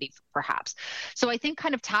activity, perhaps? So I think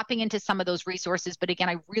kind of tapping into some of those resources. But again,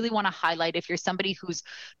 I really want to highlight, if you're somebody who's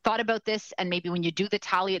thought about this and maybe when you do the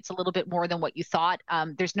tally, it's a little bit more than what you thought,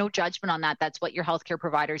 there's no judgment on that. That's what your healthcare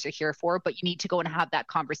providers are here for, but you need to go and have that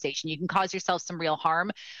conversation. You can cause yourself some real harm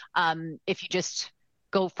if you just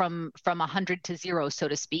go from 100 to 0, so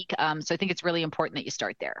to speak. So I think it's really important that you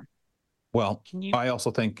start there. Well, I also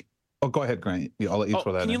think, go ahead, Grant. I'll let you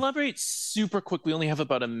throw that in. Can you elaborate super quick? We only have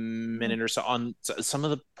about a minute or so on some of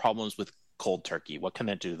the problems with cold turkey. What can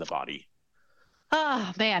that do to the body?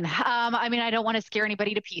 Oh, man. I mean, I don't want to scare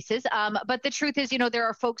anybody to pieces. But the truth is, there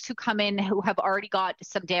are folks who come in who have already got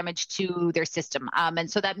some damage to their system.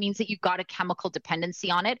 And so that means that you've got a chemical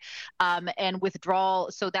dependency on it. And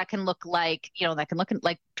withdrawal. So that can look like, that can look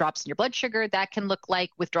like drops in your blood sugar. That can look like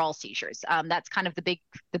withdrawal seizures. That's kind of the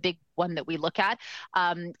big one that we look at,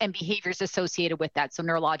 and behaviors associated with that. So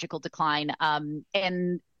neurological decline,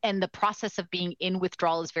 and the process of being in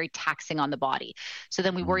withdrawal is very taxing on the body. So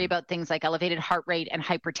then we worry about things like elevated heart rate and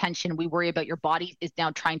hypertension. We worry about your body is now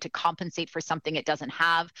trying to compensate for something it doesn't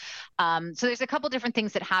have. So there's a couple different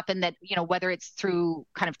things that happen that, whether it's through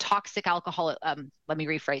kind of toxic alcohol, let me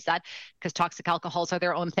rephrase that, because toxic alcohols are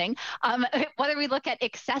their own thing. Whether we look at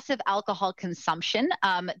excessive alcohol consumption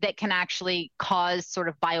that can actually cause sort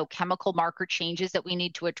of biochemical marker changes that we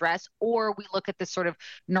need to address, or we look at the sort of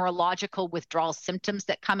neurological withdrawal symptoms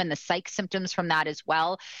that come and the psych symptoms from that as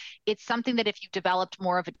well. It's something that if you've developed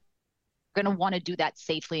more of it, you're going to want to do that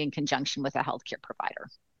safely in conjunction with a healthcare provider.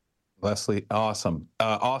 Leslie, awesome.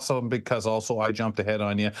 Awesome, because also I jumped ahead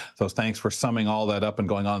on you. So thanks for summing all that up and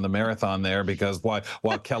going on the marathon there, because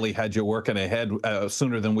while Kelly had you working ahead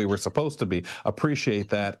sooner than we were supposed to be. Appreciate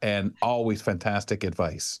that, and always fantastic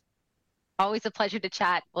advice. Always a pleasure to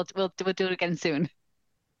chat. We'll do it again soon.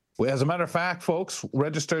 As a matter of fact, folks,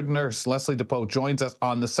 registered nurse Leslie DePoe joins us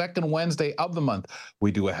on the second Wednesday of the month.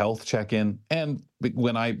 We do a health check-in, and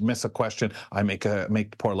when I miss a question, I make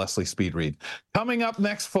poor Leslie speed read. Coming up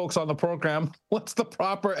next, folks, on the program, what's the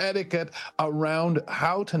proper etiquette around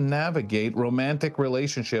how to navigate romantic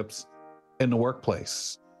relationships in the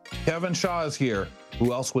workplace? Kevin Shaw is here.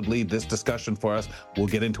 Who else would lead this discussion for us? We'll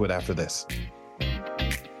get into it after this.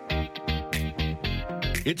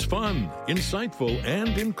 It's fun, insightful,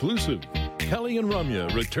 and inclusive. Kelly and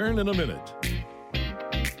Ramya return in a minute.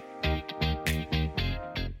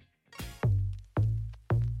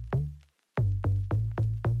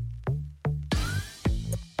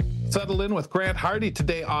 Settle in with Grant Hardy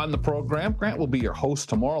today on the program. Grant will be your host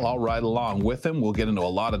tomorrow. I'll ride along with him. We'll get into a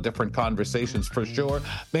lot of different conversations for sure,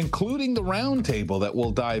 including the roundtable that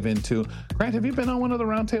we'll dive into. Grant, have you been on one of the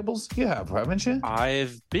roundtables? You have, haven't you?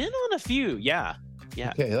 I've been on a few, yeah.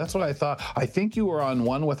 Yeah. Okay, that's what I thought. I think you were on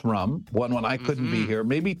one with Rum, one when I couldn't be here,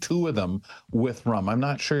 maybe two of them with Rum. I'm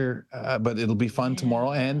not sure, but it'll be fun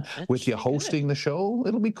tomorrow. And with you hosting the show,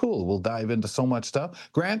 it'll be cool. We'll dive into so much stuff.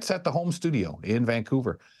 Grant's at the home studio in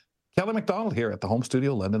Vancouver. Kelly McDonald here at the home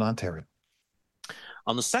studio, London, Ontario.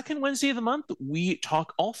 On the second Wednesday of the month, we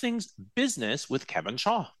talk all things business with Kevin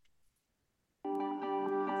Shaw.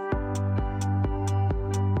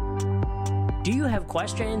 Do you have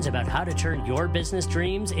questions about how to turn your business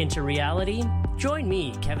dreams into reality? Join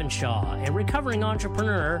me, Kevin Shaw, a recovering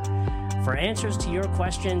entrepreneur, for answers to your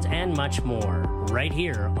questions and much more, right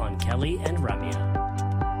here on Kelly and Ramya.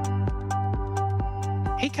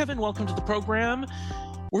 Hey, Kevin, welcome to the program.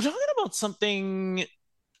 We're talking about something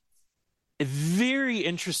very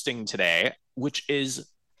interesting today, which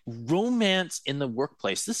is romance in the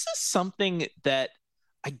workplace. This is something that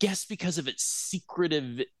I guess because of its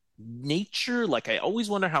secretive nature, like I always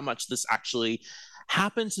wonder how much this actually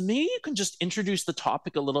happens. Maybe you can just introduce the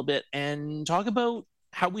topic a little bit and talk about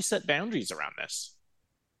how we set boundaries around this.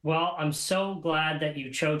 Well, I'm so glad that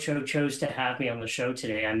you chose to have me on the show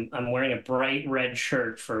today. I'm wearing a bright red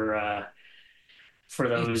shirt for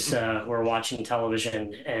those who are watching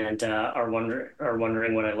television and are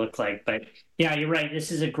wondering what I look like. But yeah, you're right.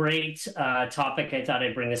 This is a great topic. I thought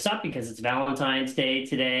I'd bring this up because it's Valentine's Day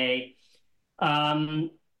today.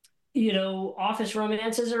 Office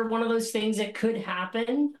romances are one of those things that could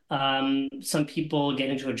happen. Some people get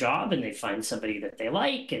into a job and they find somebody that they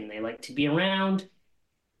like and they like to be around.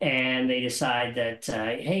 And they decide that,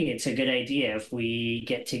 hey, it's a good idea if we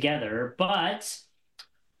get together. But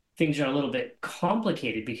things are a little bit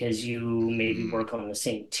complicated because you maybe work on the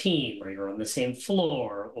same team or you're on the same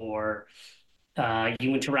floor or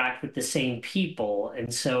you interact with the same people.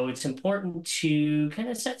 And so it's important to kind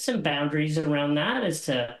of set some boundaries around that as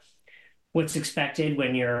to what's expected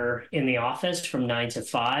when you're in the office from 9 to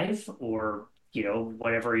 5 or,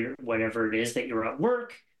 whatever it is that you're at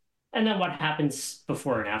work. And then what happens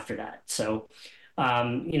before and after that. So,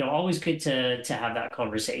 always good to have that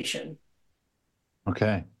conversation.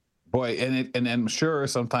 Okay. Boy, and I'm sure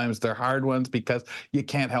sometimes they're hard ones because you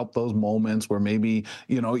can't help those moments where maybe,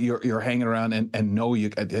 you're hanging around and know you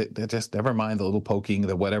just never mind the little poking,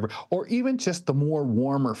 the whatever, or even just the more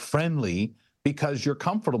warmer, friendly, because you're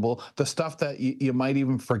comfortable, the stuff that you might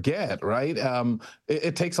even forget, right?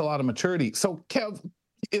 It takes a lot of maturity. So, Kev,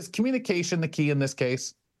 is communication the key in this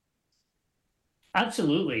case?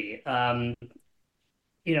 Absolutely.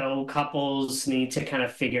 Couples need to kind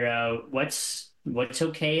of figure out what's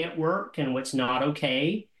okay at work and what's not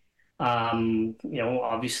okay.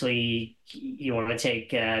 Obviously you want to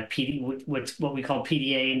take what we call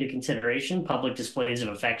PDA into consideration, public displays of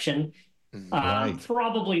affection. Right.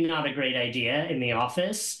 Probably not a great idea in the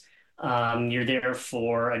office. You're there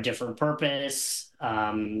for a different purpose.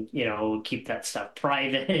 Keep that stuff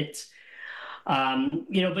private.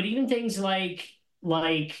 But even things like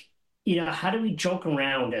how do we joke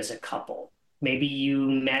around as a couple? Maybe you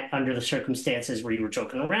met under the circumstances where you were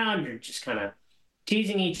joking around, you're just kind of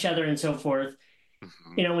teasing each other and so forth.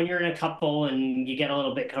 Mm-hmm. When you're in a couple and you get a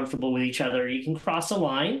little bit comfortable with each other, you can cross a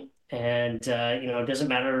line and, it doesn't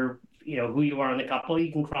matter, who you are in the couple,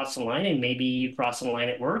 you can cross the line and maybe you cross the line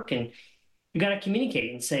at work and you got to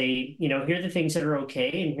communicate and say, here are the things that are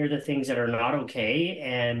okay and here are the things that are not okay.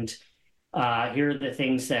 And here are the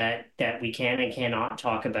things that we can and cannot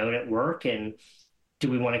talk about at work. And do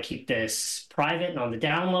we want to keep this private and on the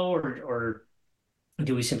down low, or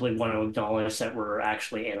do we simply want to acknowledge that we're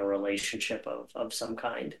actually in a relationship of some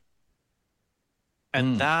kind?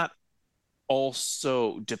 And that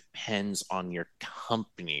also depends on your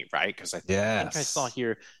company, right? Because I think I saw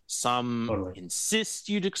here some insist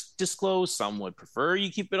you disclose, some would prefer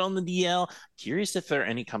you keep it on the DL. Curious if there are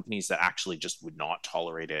any companies that actually just would not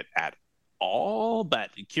tolerate it at all, but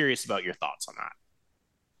curious about your thoughts on that.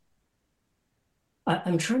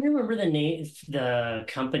 I'm trying to remember the name, the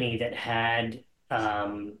company that had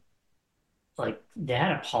they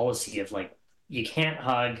had a policy of like, you can't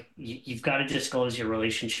hug, you've got to disclose your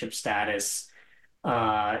relationship status.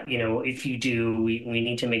 If you do, we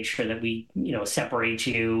need to make sure that we, separate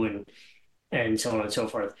you and so on and so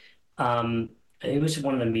forth. It was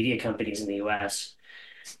one of the media companies in the US.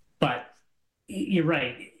 But you're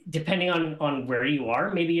right. Depending on where you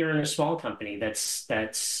are, maybe you're in a small company that's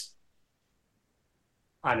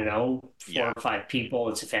I don't know, 4 or 5 people.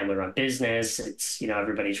 It's a family-run business. It's,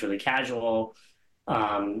 everybody's really casual.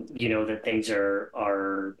 That things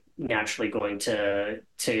are naturally going to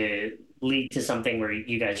lead to something where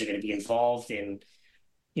you guys are going to be involved in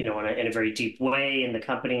a very deep way in the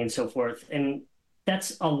company and so forth. And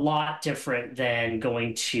that's a lot different than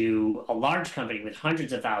going to a large company with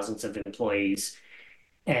hundreds of thousands of employees.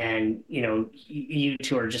 And, you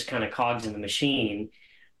two are just kind of cogs in the machine.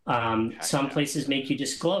 Some places make you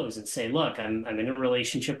disclose and say, look, I'm in a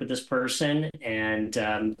relationship with this person and,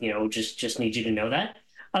 just need you to know that.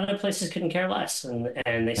 Other places couldn't care less.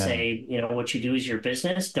 And they say, what you do is your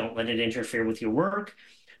business. Don't let it interfere with your work.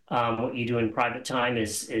 What you do in private time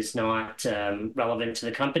is not relevant to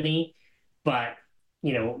the company, but,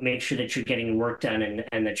 make sure that you're getting the work done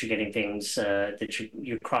and that you're getting things, that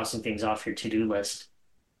you're crossing things off your to-do list.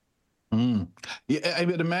 Yeah, I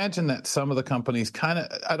would imagine that some of the companies kind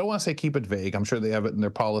of, I don't want to say keep it vague. I'm sure they have it in their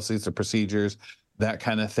policies, their procedures, that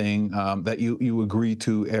kind of thing, that you agree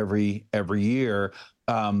to every year.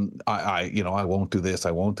 I won't do this,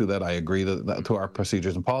 I won't do that. I agree to our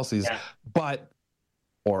procedures and policies, but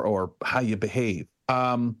or how you behave.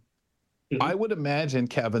 I would imagine,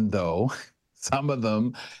 Kevin, though, some of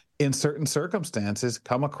them in certain circumstances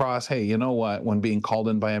come across, hey, you know what, when being called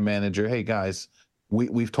in by a manager, hey guys,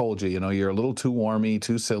 we've told you, you're a little too warmy,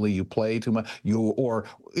 too silly, you play too much, or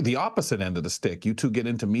the opposite end of the stick. You two get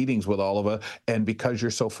into meetings with all of us, and because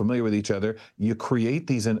you're so familiar with each other, you create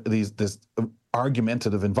this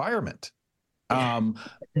argumentative environment.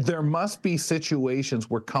 There must be situations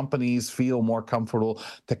where companies feel more comfortable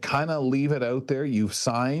to kind of leave it out there. You've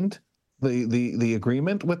signed the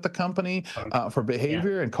agreement with the company for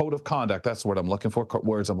behavior and code of conduct. That's what I'm looking for,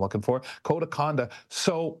 words I'm looking for, code of conduct.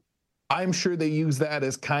 So I'm sure they use that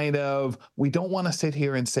as kind of, we don't want to sit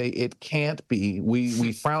here and say it can't be.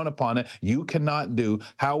 We frown upon it. You cannot do.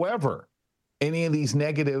 However, any of these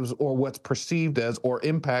negatives or what's perceived as or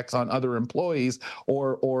impacts on other employees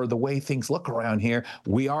or the way things look around here,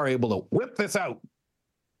 we are able to whip this out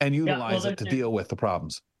and utilize it to deal with the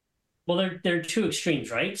problems. Well, there are two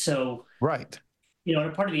extremes, right? So, right.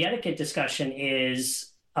 Part of the etiquette discussion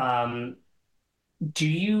is, do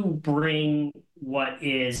you bring what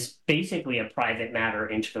is basically a private matter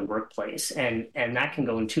into the workplace? And that can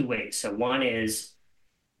go in 2 ways. So one is,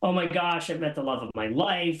 oh my gosh, I've met the love of my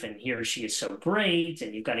life and he or she is so great.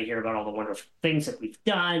 And you've got to hear about all the wonderful things that we've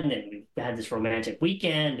done. And we've had this romantic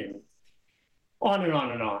weekend and on and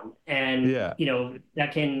on and on. And,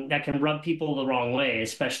 that can rub people the wrong way,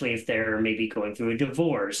 especially if they're maybe going through a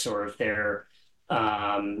divorce or if they're,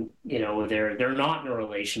 they're not in a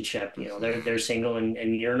relationship, they're single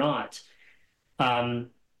and you're not. And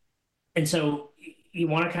so you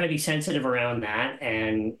want to kind of be sensitive around that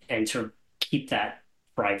and sort of keep that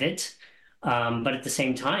private. But at the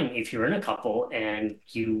same time, if you're in a couple and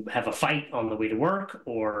you have a fight on the way to work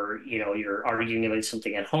or, you're arguing about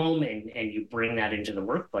something at home and you bring that into the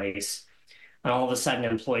workplace and all of a sudden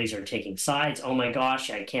employees are taking sides. Oh my gosh,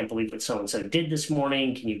 I can't believe what so-and-so did this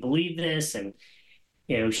morning. Can you believe this? And,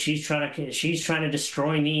 she's trying to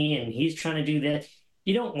destroy me and he's trying to do this.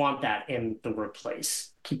 You don't want that in the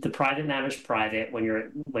workplace. Keep the private matters private. When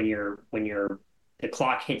the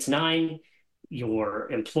clock hits 9,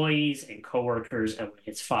 your employees and coworkers, and when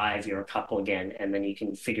it's 5, you're a couple again, and then you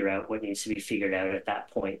can figure out what needs to be figured out at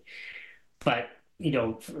that point. But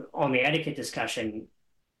on the etiquette discussion,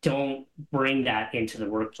 don't bring that into the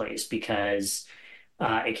workplace because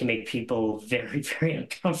it can make people very, very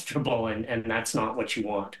uncomfortable, and that's not what you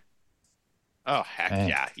want. Oh, heck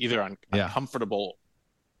yeah. Either uncomfortable.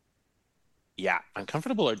 Yeah,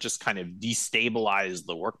 uncomfortable or just kind of destabilize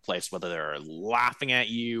the workplace, whether they're laughing at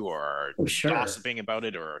you or gossiping about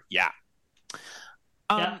it or,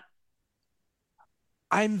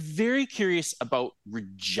 I'm very curious about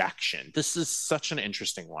rejection. This is such an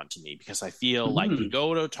interesting one to me because I feel like you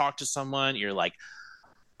go to talk to someone, you're like,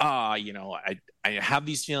 I have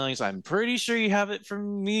these feelings. I'm pretty sure you have it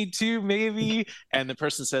from me too, maybe. And the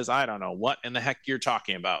person says, I don't know what in the heck you're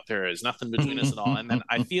talking about. There is nothing between us at all. And then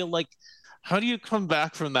I feel like, how do you come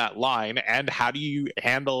back from that line, and how do you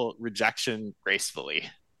handle rejection gracefully?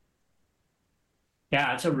 Yeah,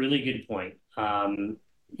 that's a really good point.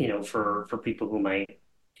 For people who might,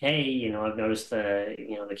 hey, I've noticed the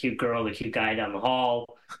cute girl, the cute guy down the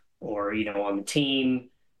hall, or, on the team.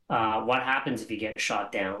 What happens if you get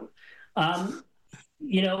shot down?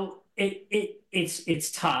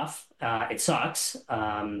 It's tough. It sucks.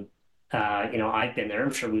 I've been there.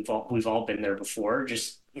 I'm sure we've all been there before.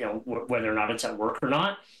 Just whether or not it's at work or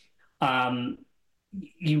not.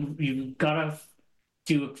 You've got to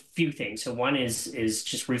do a few things. So one is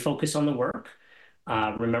just refocus on the work.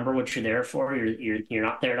 Remember what you're there for. You're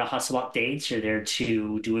not there to hustle updates. You're there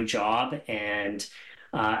to do a job and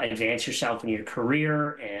advance yourself in your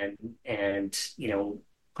career and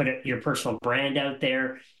put your personal brand out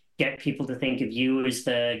there. Get people to think of you as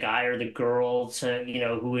the guy or the girl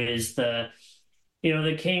who is the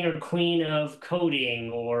king or queen of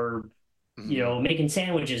coding or making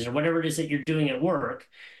sandwiches or whatever it is that you're doing at work.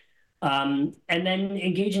 And then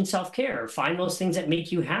engage in self-care. Find those things that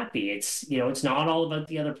make you happy. It's not all about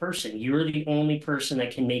the other person. You're the only person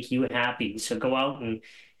that can make you happy. So go out and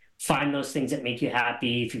find those things that make you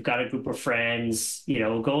happy. If you've got a group of friends,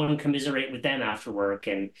 go and commiserate with them after work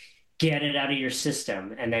and get it out of your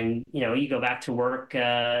system. And then, you go back to work,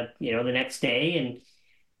 the next day, and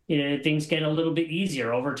things get a little bit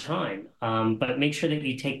easier over time. But make sure that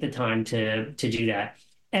you take the time to do that.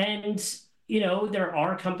 And there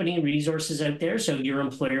are company resources out there. So your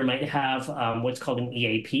employer might have what's called an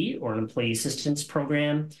EAP, or an employee assistance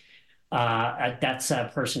program. That's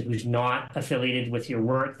a person who's not affiliated with your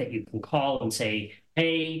work that you can call and say,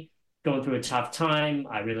 hey, going through a tough time.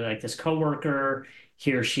 I really like this coworker.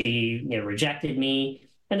 He or she rejected me.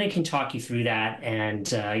 And they can talk you through that.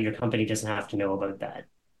 And your company doesn't have to know about that.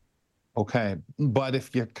 Okay. But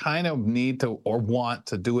if you kind of need to or want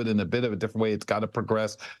to do it in a bit of a different way, it's got to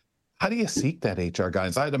progress. How do you seek that HR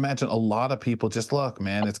guidance? I'd imagine a lot of people just, look,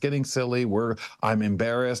 man, it's getting silly. I'm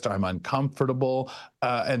embarrassed. I'm uncomfortable,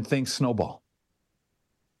 and things snowball.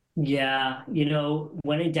 Yeah.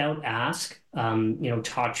 When in doubt, ask,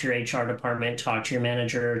 talk to your HR department, talk to your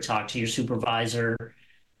manager, talk to your supervisor.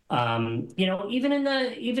 Even in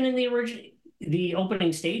the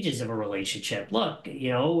opening stages of a relationship, look,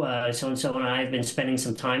 so-and-so and I have been spending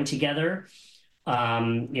some time together.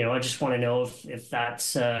 I just want to know if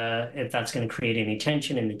that's going to create any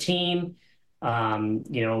tension in the team.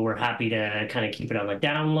 We're happy to kind of keep it on the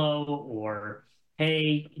down low, or,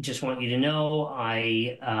 hey, just want you to know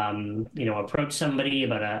I, approached somebody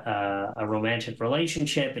about a romantic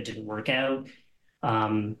relationship. It didn't work out.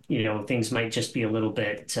 Things might just be a little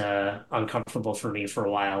bit uncomfortable for me for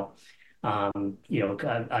a while. I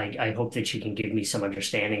hope that you can give me some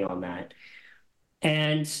understanding on that.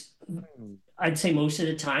 And I'd say most of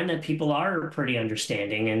the time that people are pretty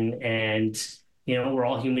understanding, and we're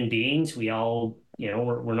all human beings. We all,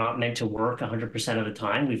 we're not meant to work 100% of the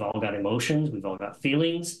time. We've all got emotions. We've all got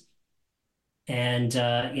feelings. And,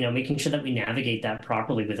 making sure that we navigate that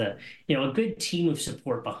properly with a good team of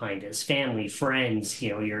support behind us, family, friends,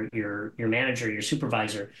 your manager, your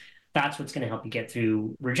supervisor. That's what's going to help you get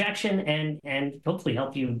through rejection and hopefully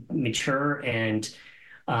help you mature and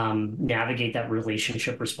navigate that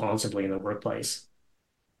relationship responsibly in the workplace.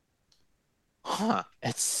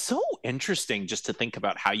 It's so interesting just to think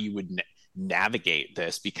about how you would navigate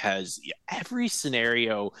this, because every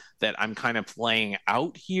scenario that I'm kind of playing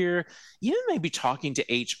out here, you may be talking to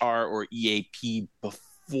HR or EAP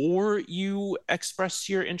before you express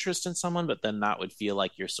your interest in someone, but then that would feel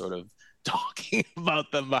like you're sort of talking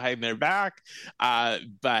about them behind their back.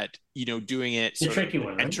 But doing it it's a tricky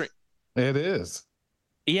one, right? It is.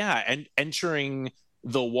 Yeah, and entering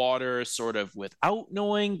the water sort of without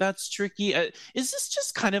knowing, that's tricky. Is this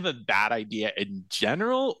just kind of a bad idea in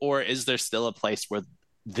general, or is there still a place where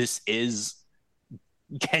this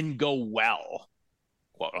can go well,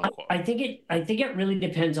 quote unquote? I think it really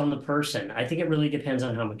depends on the person. I think it really depends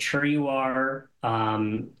on how mature you are. I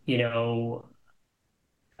know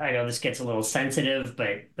this gets a little sensitive,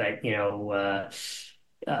 but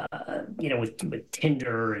with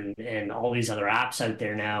Tinder and all these other apps out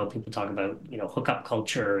there now, people talk about, hookup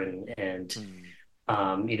culture and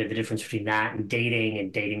the difference between that and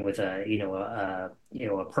dating with a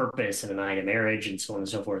purpose and an eye to marriage and so on and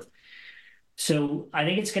so forth. So I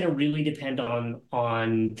think it's going to really depend on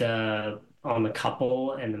the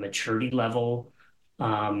couple and the maturity level.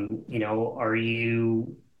 Are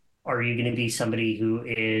you Are you going to be somebody who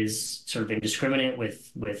is sort of indiscriminate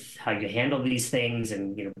with how you handle these things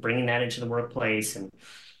and, you know, bringing that into the workplace? And,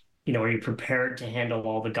 you know, are you prepared to handle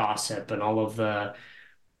all the gossip and all of the,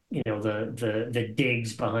 you know, the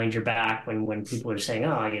digs behind your back when people are saying,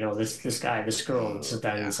 oh, you know, this guy, this girl, this is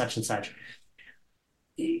that and such and such.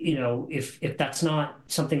 You know, if that's not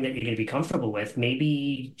something that you're going to be comfortable with,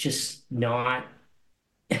 maybe just not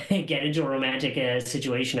get into a romantic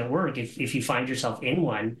situation at work. If you find yourself in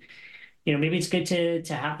one, you know, maybe it's good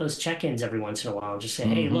to have those check-ins every once in a while. Just say,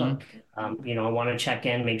 hey, look, you know, I want to check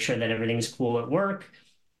in, make sure that everything's cool at work.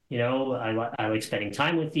 You know, I like spending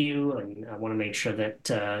time with you, and I want to make sure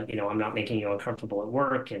that, you know, I'm not making you uncomfortable at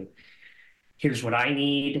work. And here's what I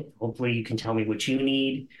need. Hopefully you can tell me what you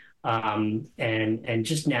need. And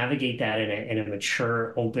just navigate that in a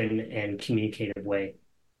mature, open, and communicative way.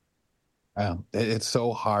 It's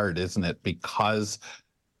so hard, isn't it? Because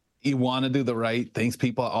you want to do the right things.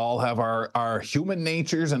 People all have our human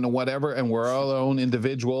natures and whatever, and we're all our own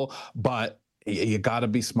individual, but you got to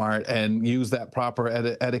be smart and use that proper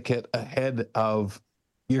etiquette ahead of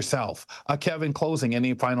yourself. Kevin, closing,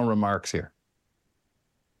 any final remarks here?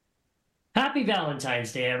 Happy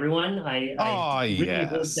Valentine's Day, everyone. I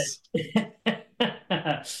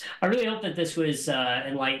really hope that this was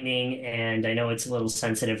enlightening, and I know it's a little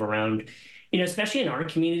sensitive around, you know, especially in our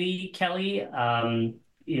community, Kelly.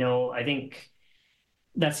 You know, I think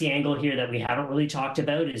that's the angle here that we haven't really talked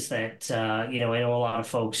about is that, you know, I know a lot of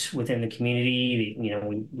folks within the community, you know,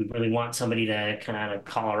 we really want somebody to kind of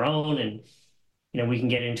call our own, and, you know, we can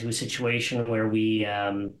get into a situation where we,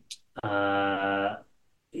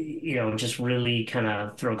 you know, just really kind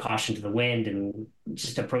of throw caution to the wind and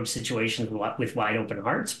just approach situations with wide open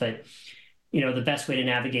hearts. But, you know, the best way to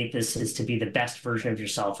navigate this is to be the best version of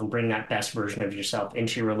yourself and bring that best version of yourself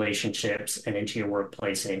into your relationships and into your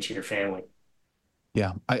workplace and into your family.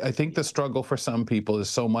 Yeah, I think the struggle for some people is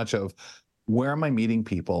so much of, where am I meeting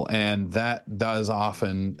people? And that does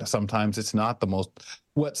often, sometimes it's not the most,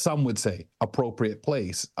 what some would say, appropriate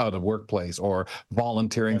place out of workplace, or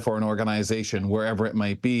volunteering for an organization, wherever it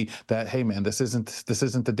might be, that, hey man, this isn't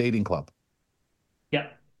the dating club.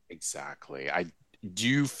 Yep. Exactly. I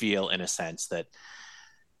do feel in a sense that,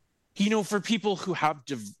 you know, for people who have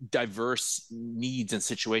diverse needs and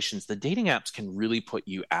situations, the dating apps can really put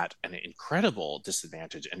you at an incredible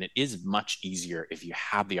disadvantage. And it is much easier if you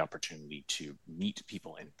have the opportunity to meet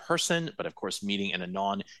people in person. But of course, meeting in a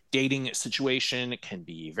non-dating situation can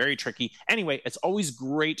be very tricky. Anyway, it's always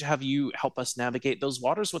great to have you help us navigate those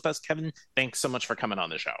waters with us. Kevin, thanks so much for coming on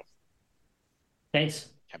the show. Thanks.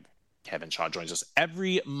 Kevin Shaw joins us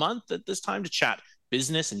every month at this time to chat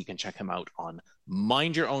business, and you can check him out on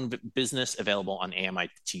Mind Your Own Business, available on AMI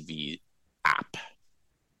TV app.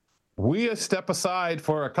 We step aside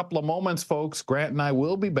for a couple of moments, folks. Grant and I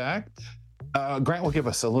will be back. Grant will give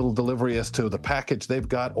us a little delivery as to the package they've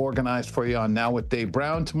got organized for you on Now with Dave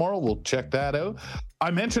Brown tomorrow. We'll check that out. I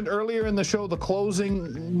mentioned earlier in the show the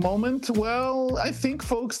closing moment. Well, I think,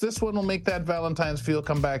 folks, this one will make that Valentine's feel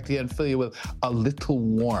come back to you and fill you with a little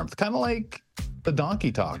warmth, kind of like the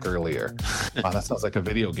donkey talk earlier. Oh, that sounds like a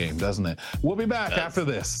video game, doesn't it? We'll be back after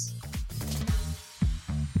this.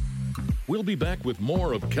 We'll be back with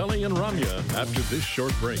more of Kelly and Ramya after this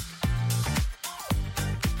short break.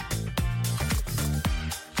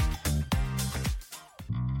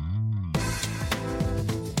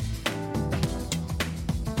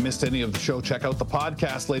 Missed any of the show, check out the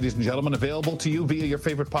podcast, ladies and gentlemen, available to you via your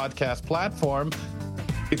favorite podcast platform.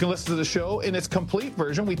 You can listen to the show in its complete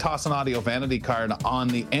version. We toss an audio vanity card on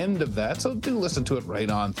the end of that, so do listen to it right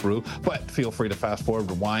on through. But feel free to fast forward,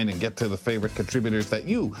 rewind, and get to the favorite contributors that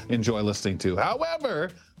you enjoy listening to. However,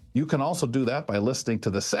 you can also do that by listening to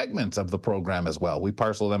the segments of the program as well. We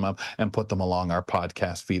parcel them up and put them along our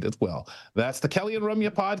podcast feed as well. That's the Kelly and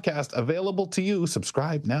Ramya podcast, available to you.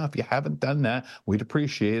 Subscribe now if you haven't done that. We'd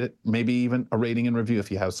appreciate it. Maybe even a rating and review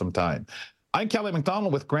if you have some time. I'm Kelly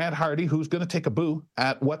McDonald with Grant Hardy, who's going to take a boo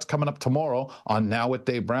at what's coming up tomorrow on Now with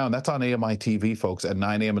Dave Brown. That's on AMI TV, folks, at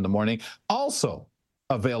 9 a.m. in the morning. Also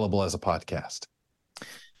available as a podcast.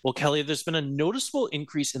 Well, Kelly, there's been a noticeable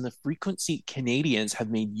increase in the frequency Canadians have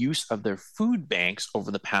made use of their food banks over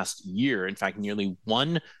the past year. In fact, nearly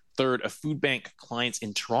 1/3 of food bank clients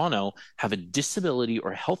in Toronto have a disability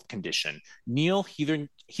or health condition. Neil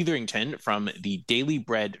Hetherington from the Daily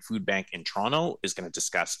Bread Food Bank in Toronto is going to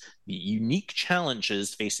discuss the unique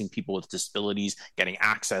challenges facing people with disabilities getting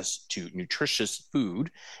access to nutritious food.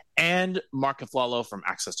 And Mark Aflalo from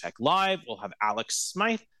Access Tech Live will have Alex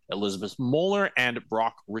Smythe Elizabeth Moeller and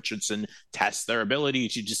Brock Richardson test their ability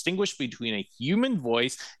to distinguish between a human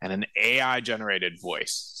voice and an AI-generated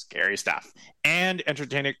voice. Scary stuff. And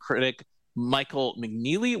entertainment critic Michael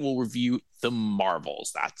McNeely will review The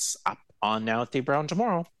Marvels. That's up on Now with Dave Brown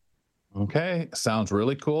tomorrow. Okay, sounds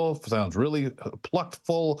really cool. Sounds really plucked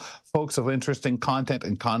full, folks, of interesting content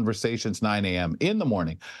and conversations. 9 a.m. in the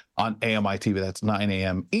morning on AMI TV. That's 9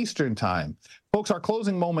 a.m. Eastern time. Folks, our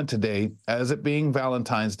closing moment today, as it being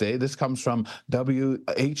Valentine's Day, this comes from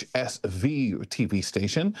WHSV TV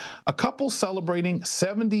station. A couple celebrating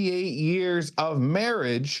 78 years of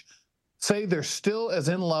marriage say they're still as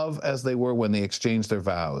in love as they were when they exchanged their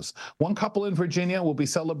vows. One couple in Virginia will be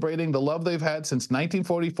celebrating the love they've had since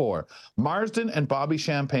 1944. Marsden and Bobby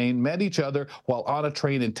Champagne met each other while on a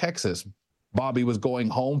train in Texas. Bobby was going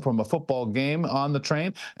home from a football game on the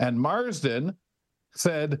train, and Marsden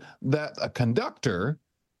said that a conductor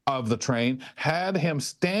of the train had him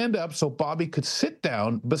stand up so Bobby could sit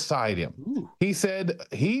down beside him. Ooh. He said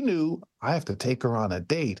he knew, I have to take her on a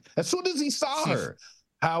date as soon as he saw her.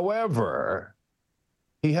 However,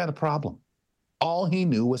 he had a problem. All he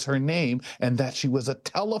knew was her name and that she was a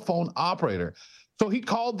telephone operator. So he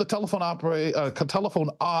called the telephone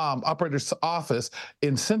operator's office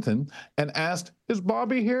in Sinton and asked, "Is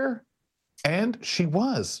Bobby here?" And she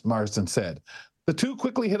was, Marsden said. The two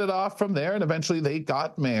quickly hit it off from there, and eventually they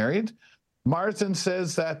got married. Marsden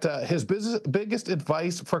says that his biggest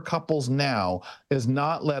advice for couples now is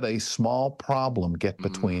not let a small problem get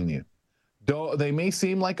between you. They may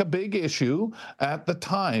seem like a big issue at the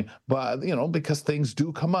time, but, because things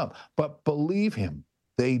do come up. But believe him,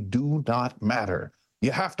 they do not matter.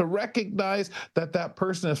 You have to recognize that that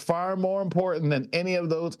person is far more important than any of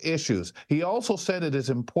those issues. He also said it is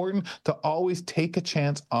important to always take a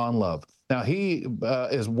chance on love. Now, he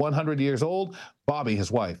is 100 years old. Bobby,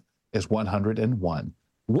 his wife, is 101.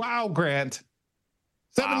 Wow, Grant.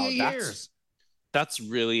 78 years. That's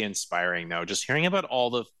really inspiring, though. Just hearing about all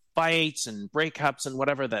the fights and breakups and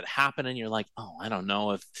whatever that happen, and you're like, oh, I don't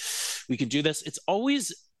know if we could do this. It's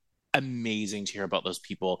always amazing to hear about those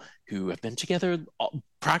people who have been together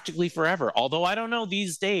practically forever. Although I don't know,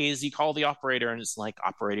 these days you call the operator and it's like,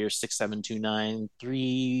 operator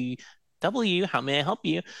 67293W, how may I help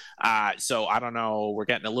you? So I don't know, we're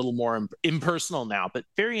getting a little more impersonal now, but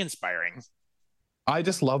very inspiring. I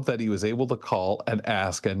just love that he was able to call and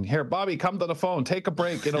ask, and here, Bobby, come to the phone, take a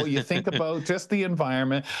break. You think about just the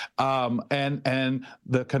environment, and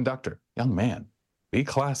the conductor, young man, be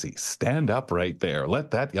classy, stand up right there,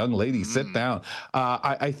 let that young lady sit down.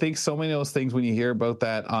 I think so many of those things, when you hear about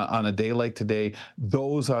that on a day like today,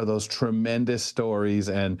 those are those tremendous stories,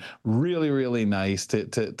 and really, really nice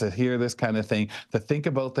to hear this kind of thing, to think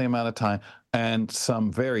about the amount of time and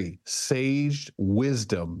some very sage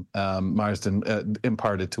wisdom Marsden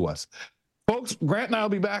imparted to us. Folks, Grant and I will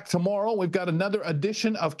be back tomorrow. We've got another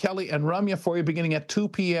edition of Kelly and Ramya for you beginning at 2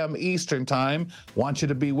 p.m. Eastern Time. Want you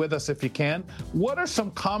to be with us if you can. What are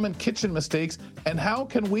some common kitchen mistakes, and how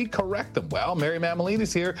can we correct them? Well, Mary Mameline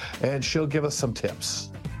is here, and she'll give us some tips.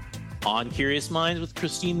 On Curious Minds with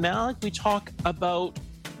Christine Malik, we talk about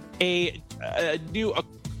we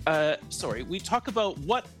talk about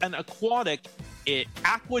what an aqueduct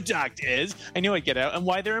is. I knew I'd get out, and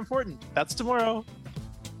why they're important. That's tomorrow.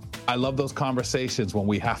 I love those conversations when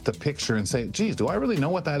we have to picture and say, geez, do I really know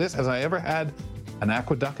what that is? Has I ever had an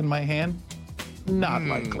aqueduct in my hand? Not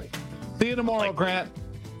likely. See you tomorrow, Grant.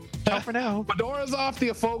 Ciao for now. Fedora's off to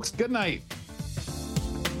you, folks. Good night.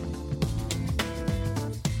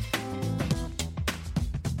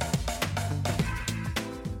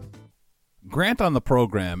 Grant on the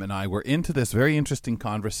program and I were into this very interesting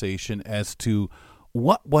conversation as to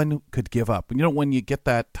what one could give up. When you get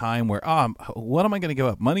that time where, what am I going to give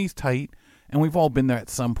up? Money's tight, and we've all been there at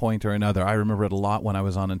some point or another. I remember it a lot when I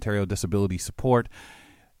was on Ontario Disability Support,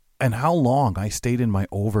 and how long I stayed in my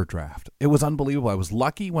overdraft. It was unbelievable. I was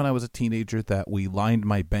lucky when I was a teenager that we lined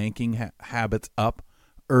my banking habits up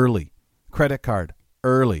early. Credit card,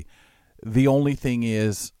 early. The only thing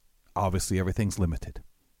is, obviously, everything's limited.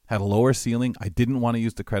 Had a lower ceiling. I didn't want to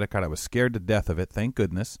use the credit card. I was scared to death of it, thank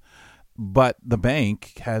goodness. But the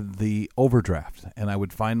bank had the overdraft, and I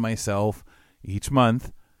would find myself each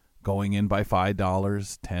month going in by $5,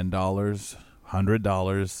 $10,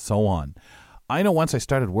 $100, so on. I know once I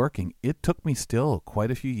started working, it took me still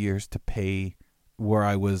quite a few years to pay where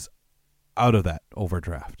I was out of that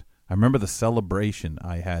overdraft. I remember the celebration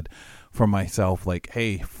I had for myself, like,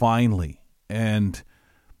 hey, finally. And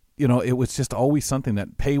it was just always something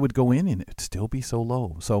that pay would go in and it would still be so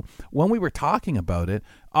low. So when we were talking about it,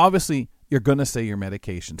 obviously you're going to say your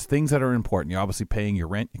medications, things that are important. You're obviously paying your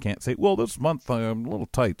rent. You can't say, well, this month I'm a little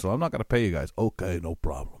tight, so I'm not going to pay you guys. Okay, no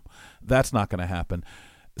problem. That's not going to happen.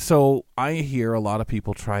 So I hear a lot of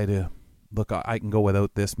people try to, look, I can go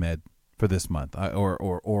without this med for this month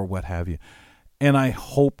or what have you. And I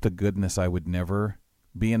hope to goodness I would never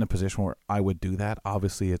be in a position where I would do that.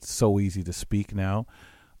 Obviously, it's so easy to speak now.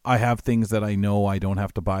 I have things that I know I don't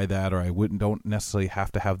have to buy that, or I don't necessarily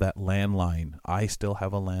have to have that landline. I still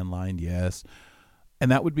have a landline, yes. And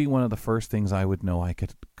that would be one of the first things I would know. I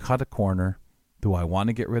could cut a corner. Do I want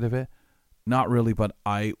to get rid of it? Not really, but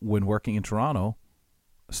I, when working in Toronto,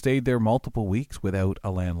 stayed there multiple weeks without a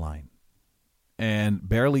landline. And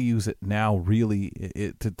barely use it now, really,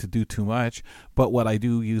 to do too much. But what I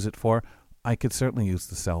do use it for, I could certainly use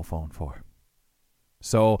the cell phone for.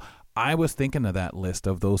 So I was thinking of that list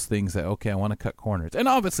of those things that, okay, I want to cut corners. And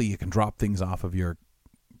obviously you can drop things off of your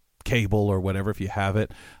cable or whatever if you have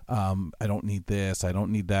it. I don't need this. I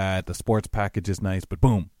don't need that. The sports package is nice, but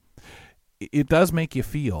boom. It does make you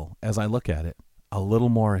feel, as I look at it, a little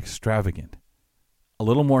more extravagant, a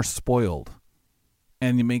little more spoiled.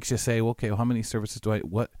 And it makes you say, okay, well, how many services do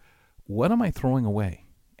what am I throwing away?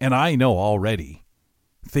 And I know already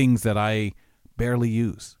things that I barely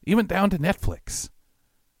use, even down to Netflix.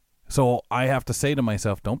 So I have to say to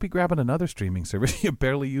myself, don't be grabbing another streaming service. You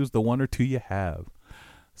barely use the one or two you have.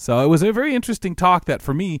 So it was a very interesting talk that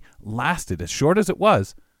for me lasted, as short as it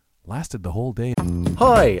was, lasted the whole day.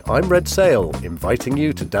 Hi, I'm Red Sale, inviting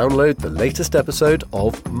you to download the latest episode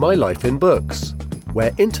of My Life in Books,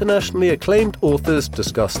 where internationally acclaimed authors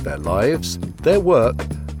discuss their lives, their work,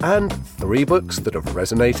 and 3 books that have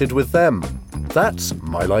resonated with them. That's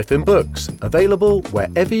My Life in Books, available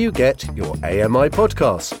wherever you get your AMI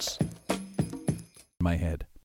podcasts. My head.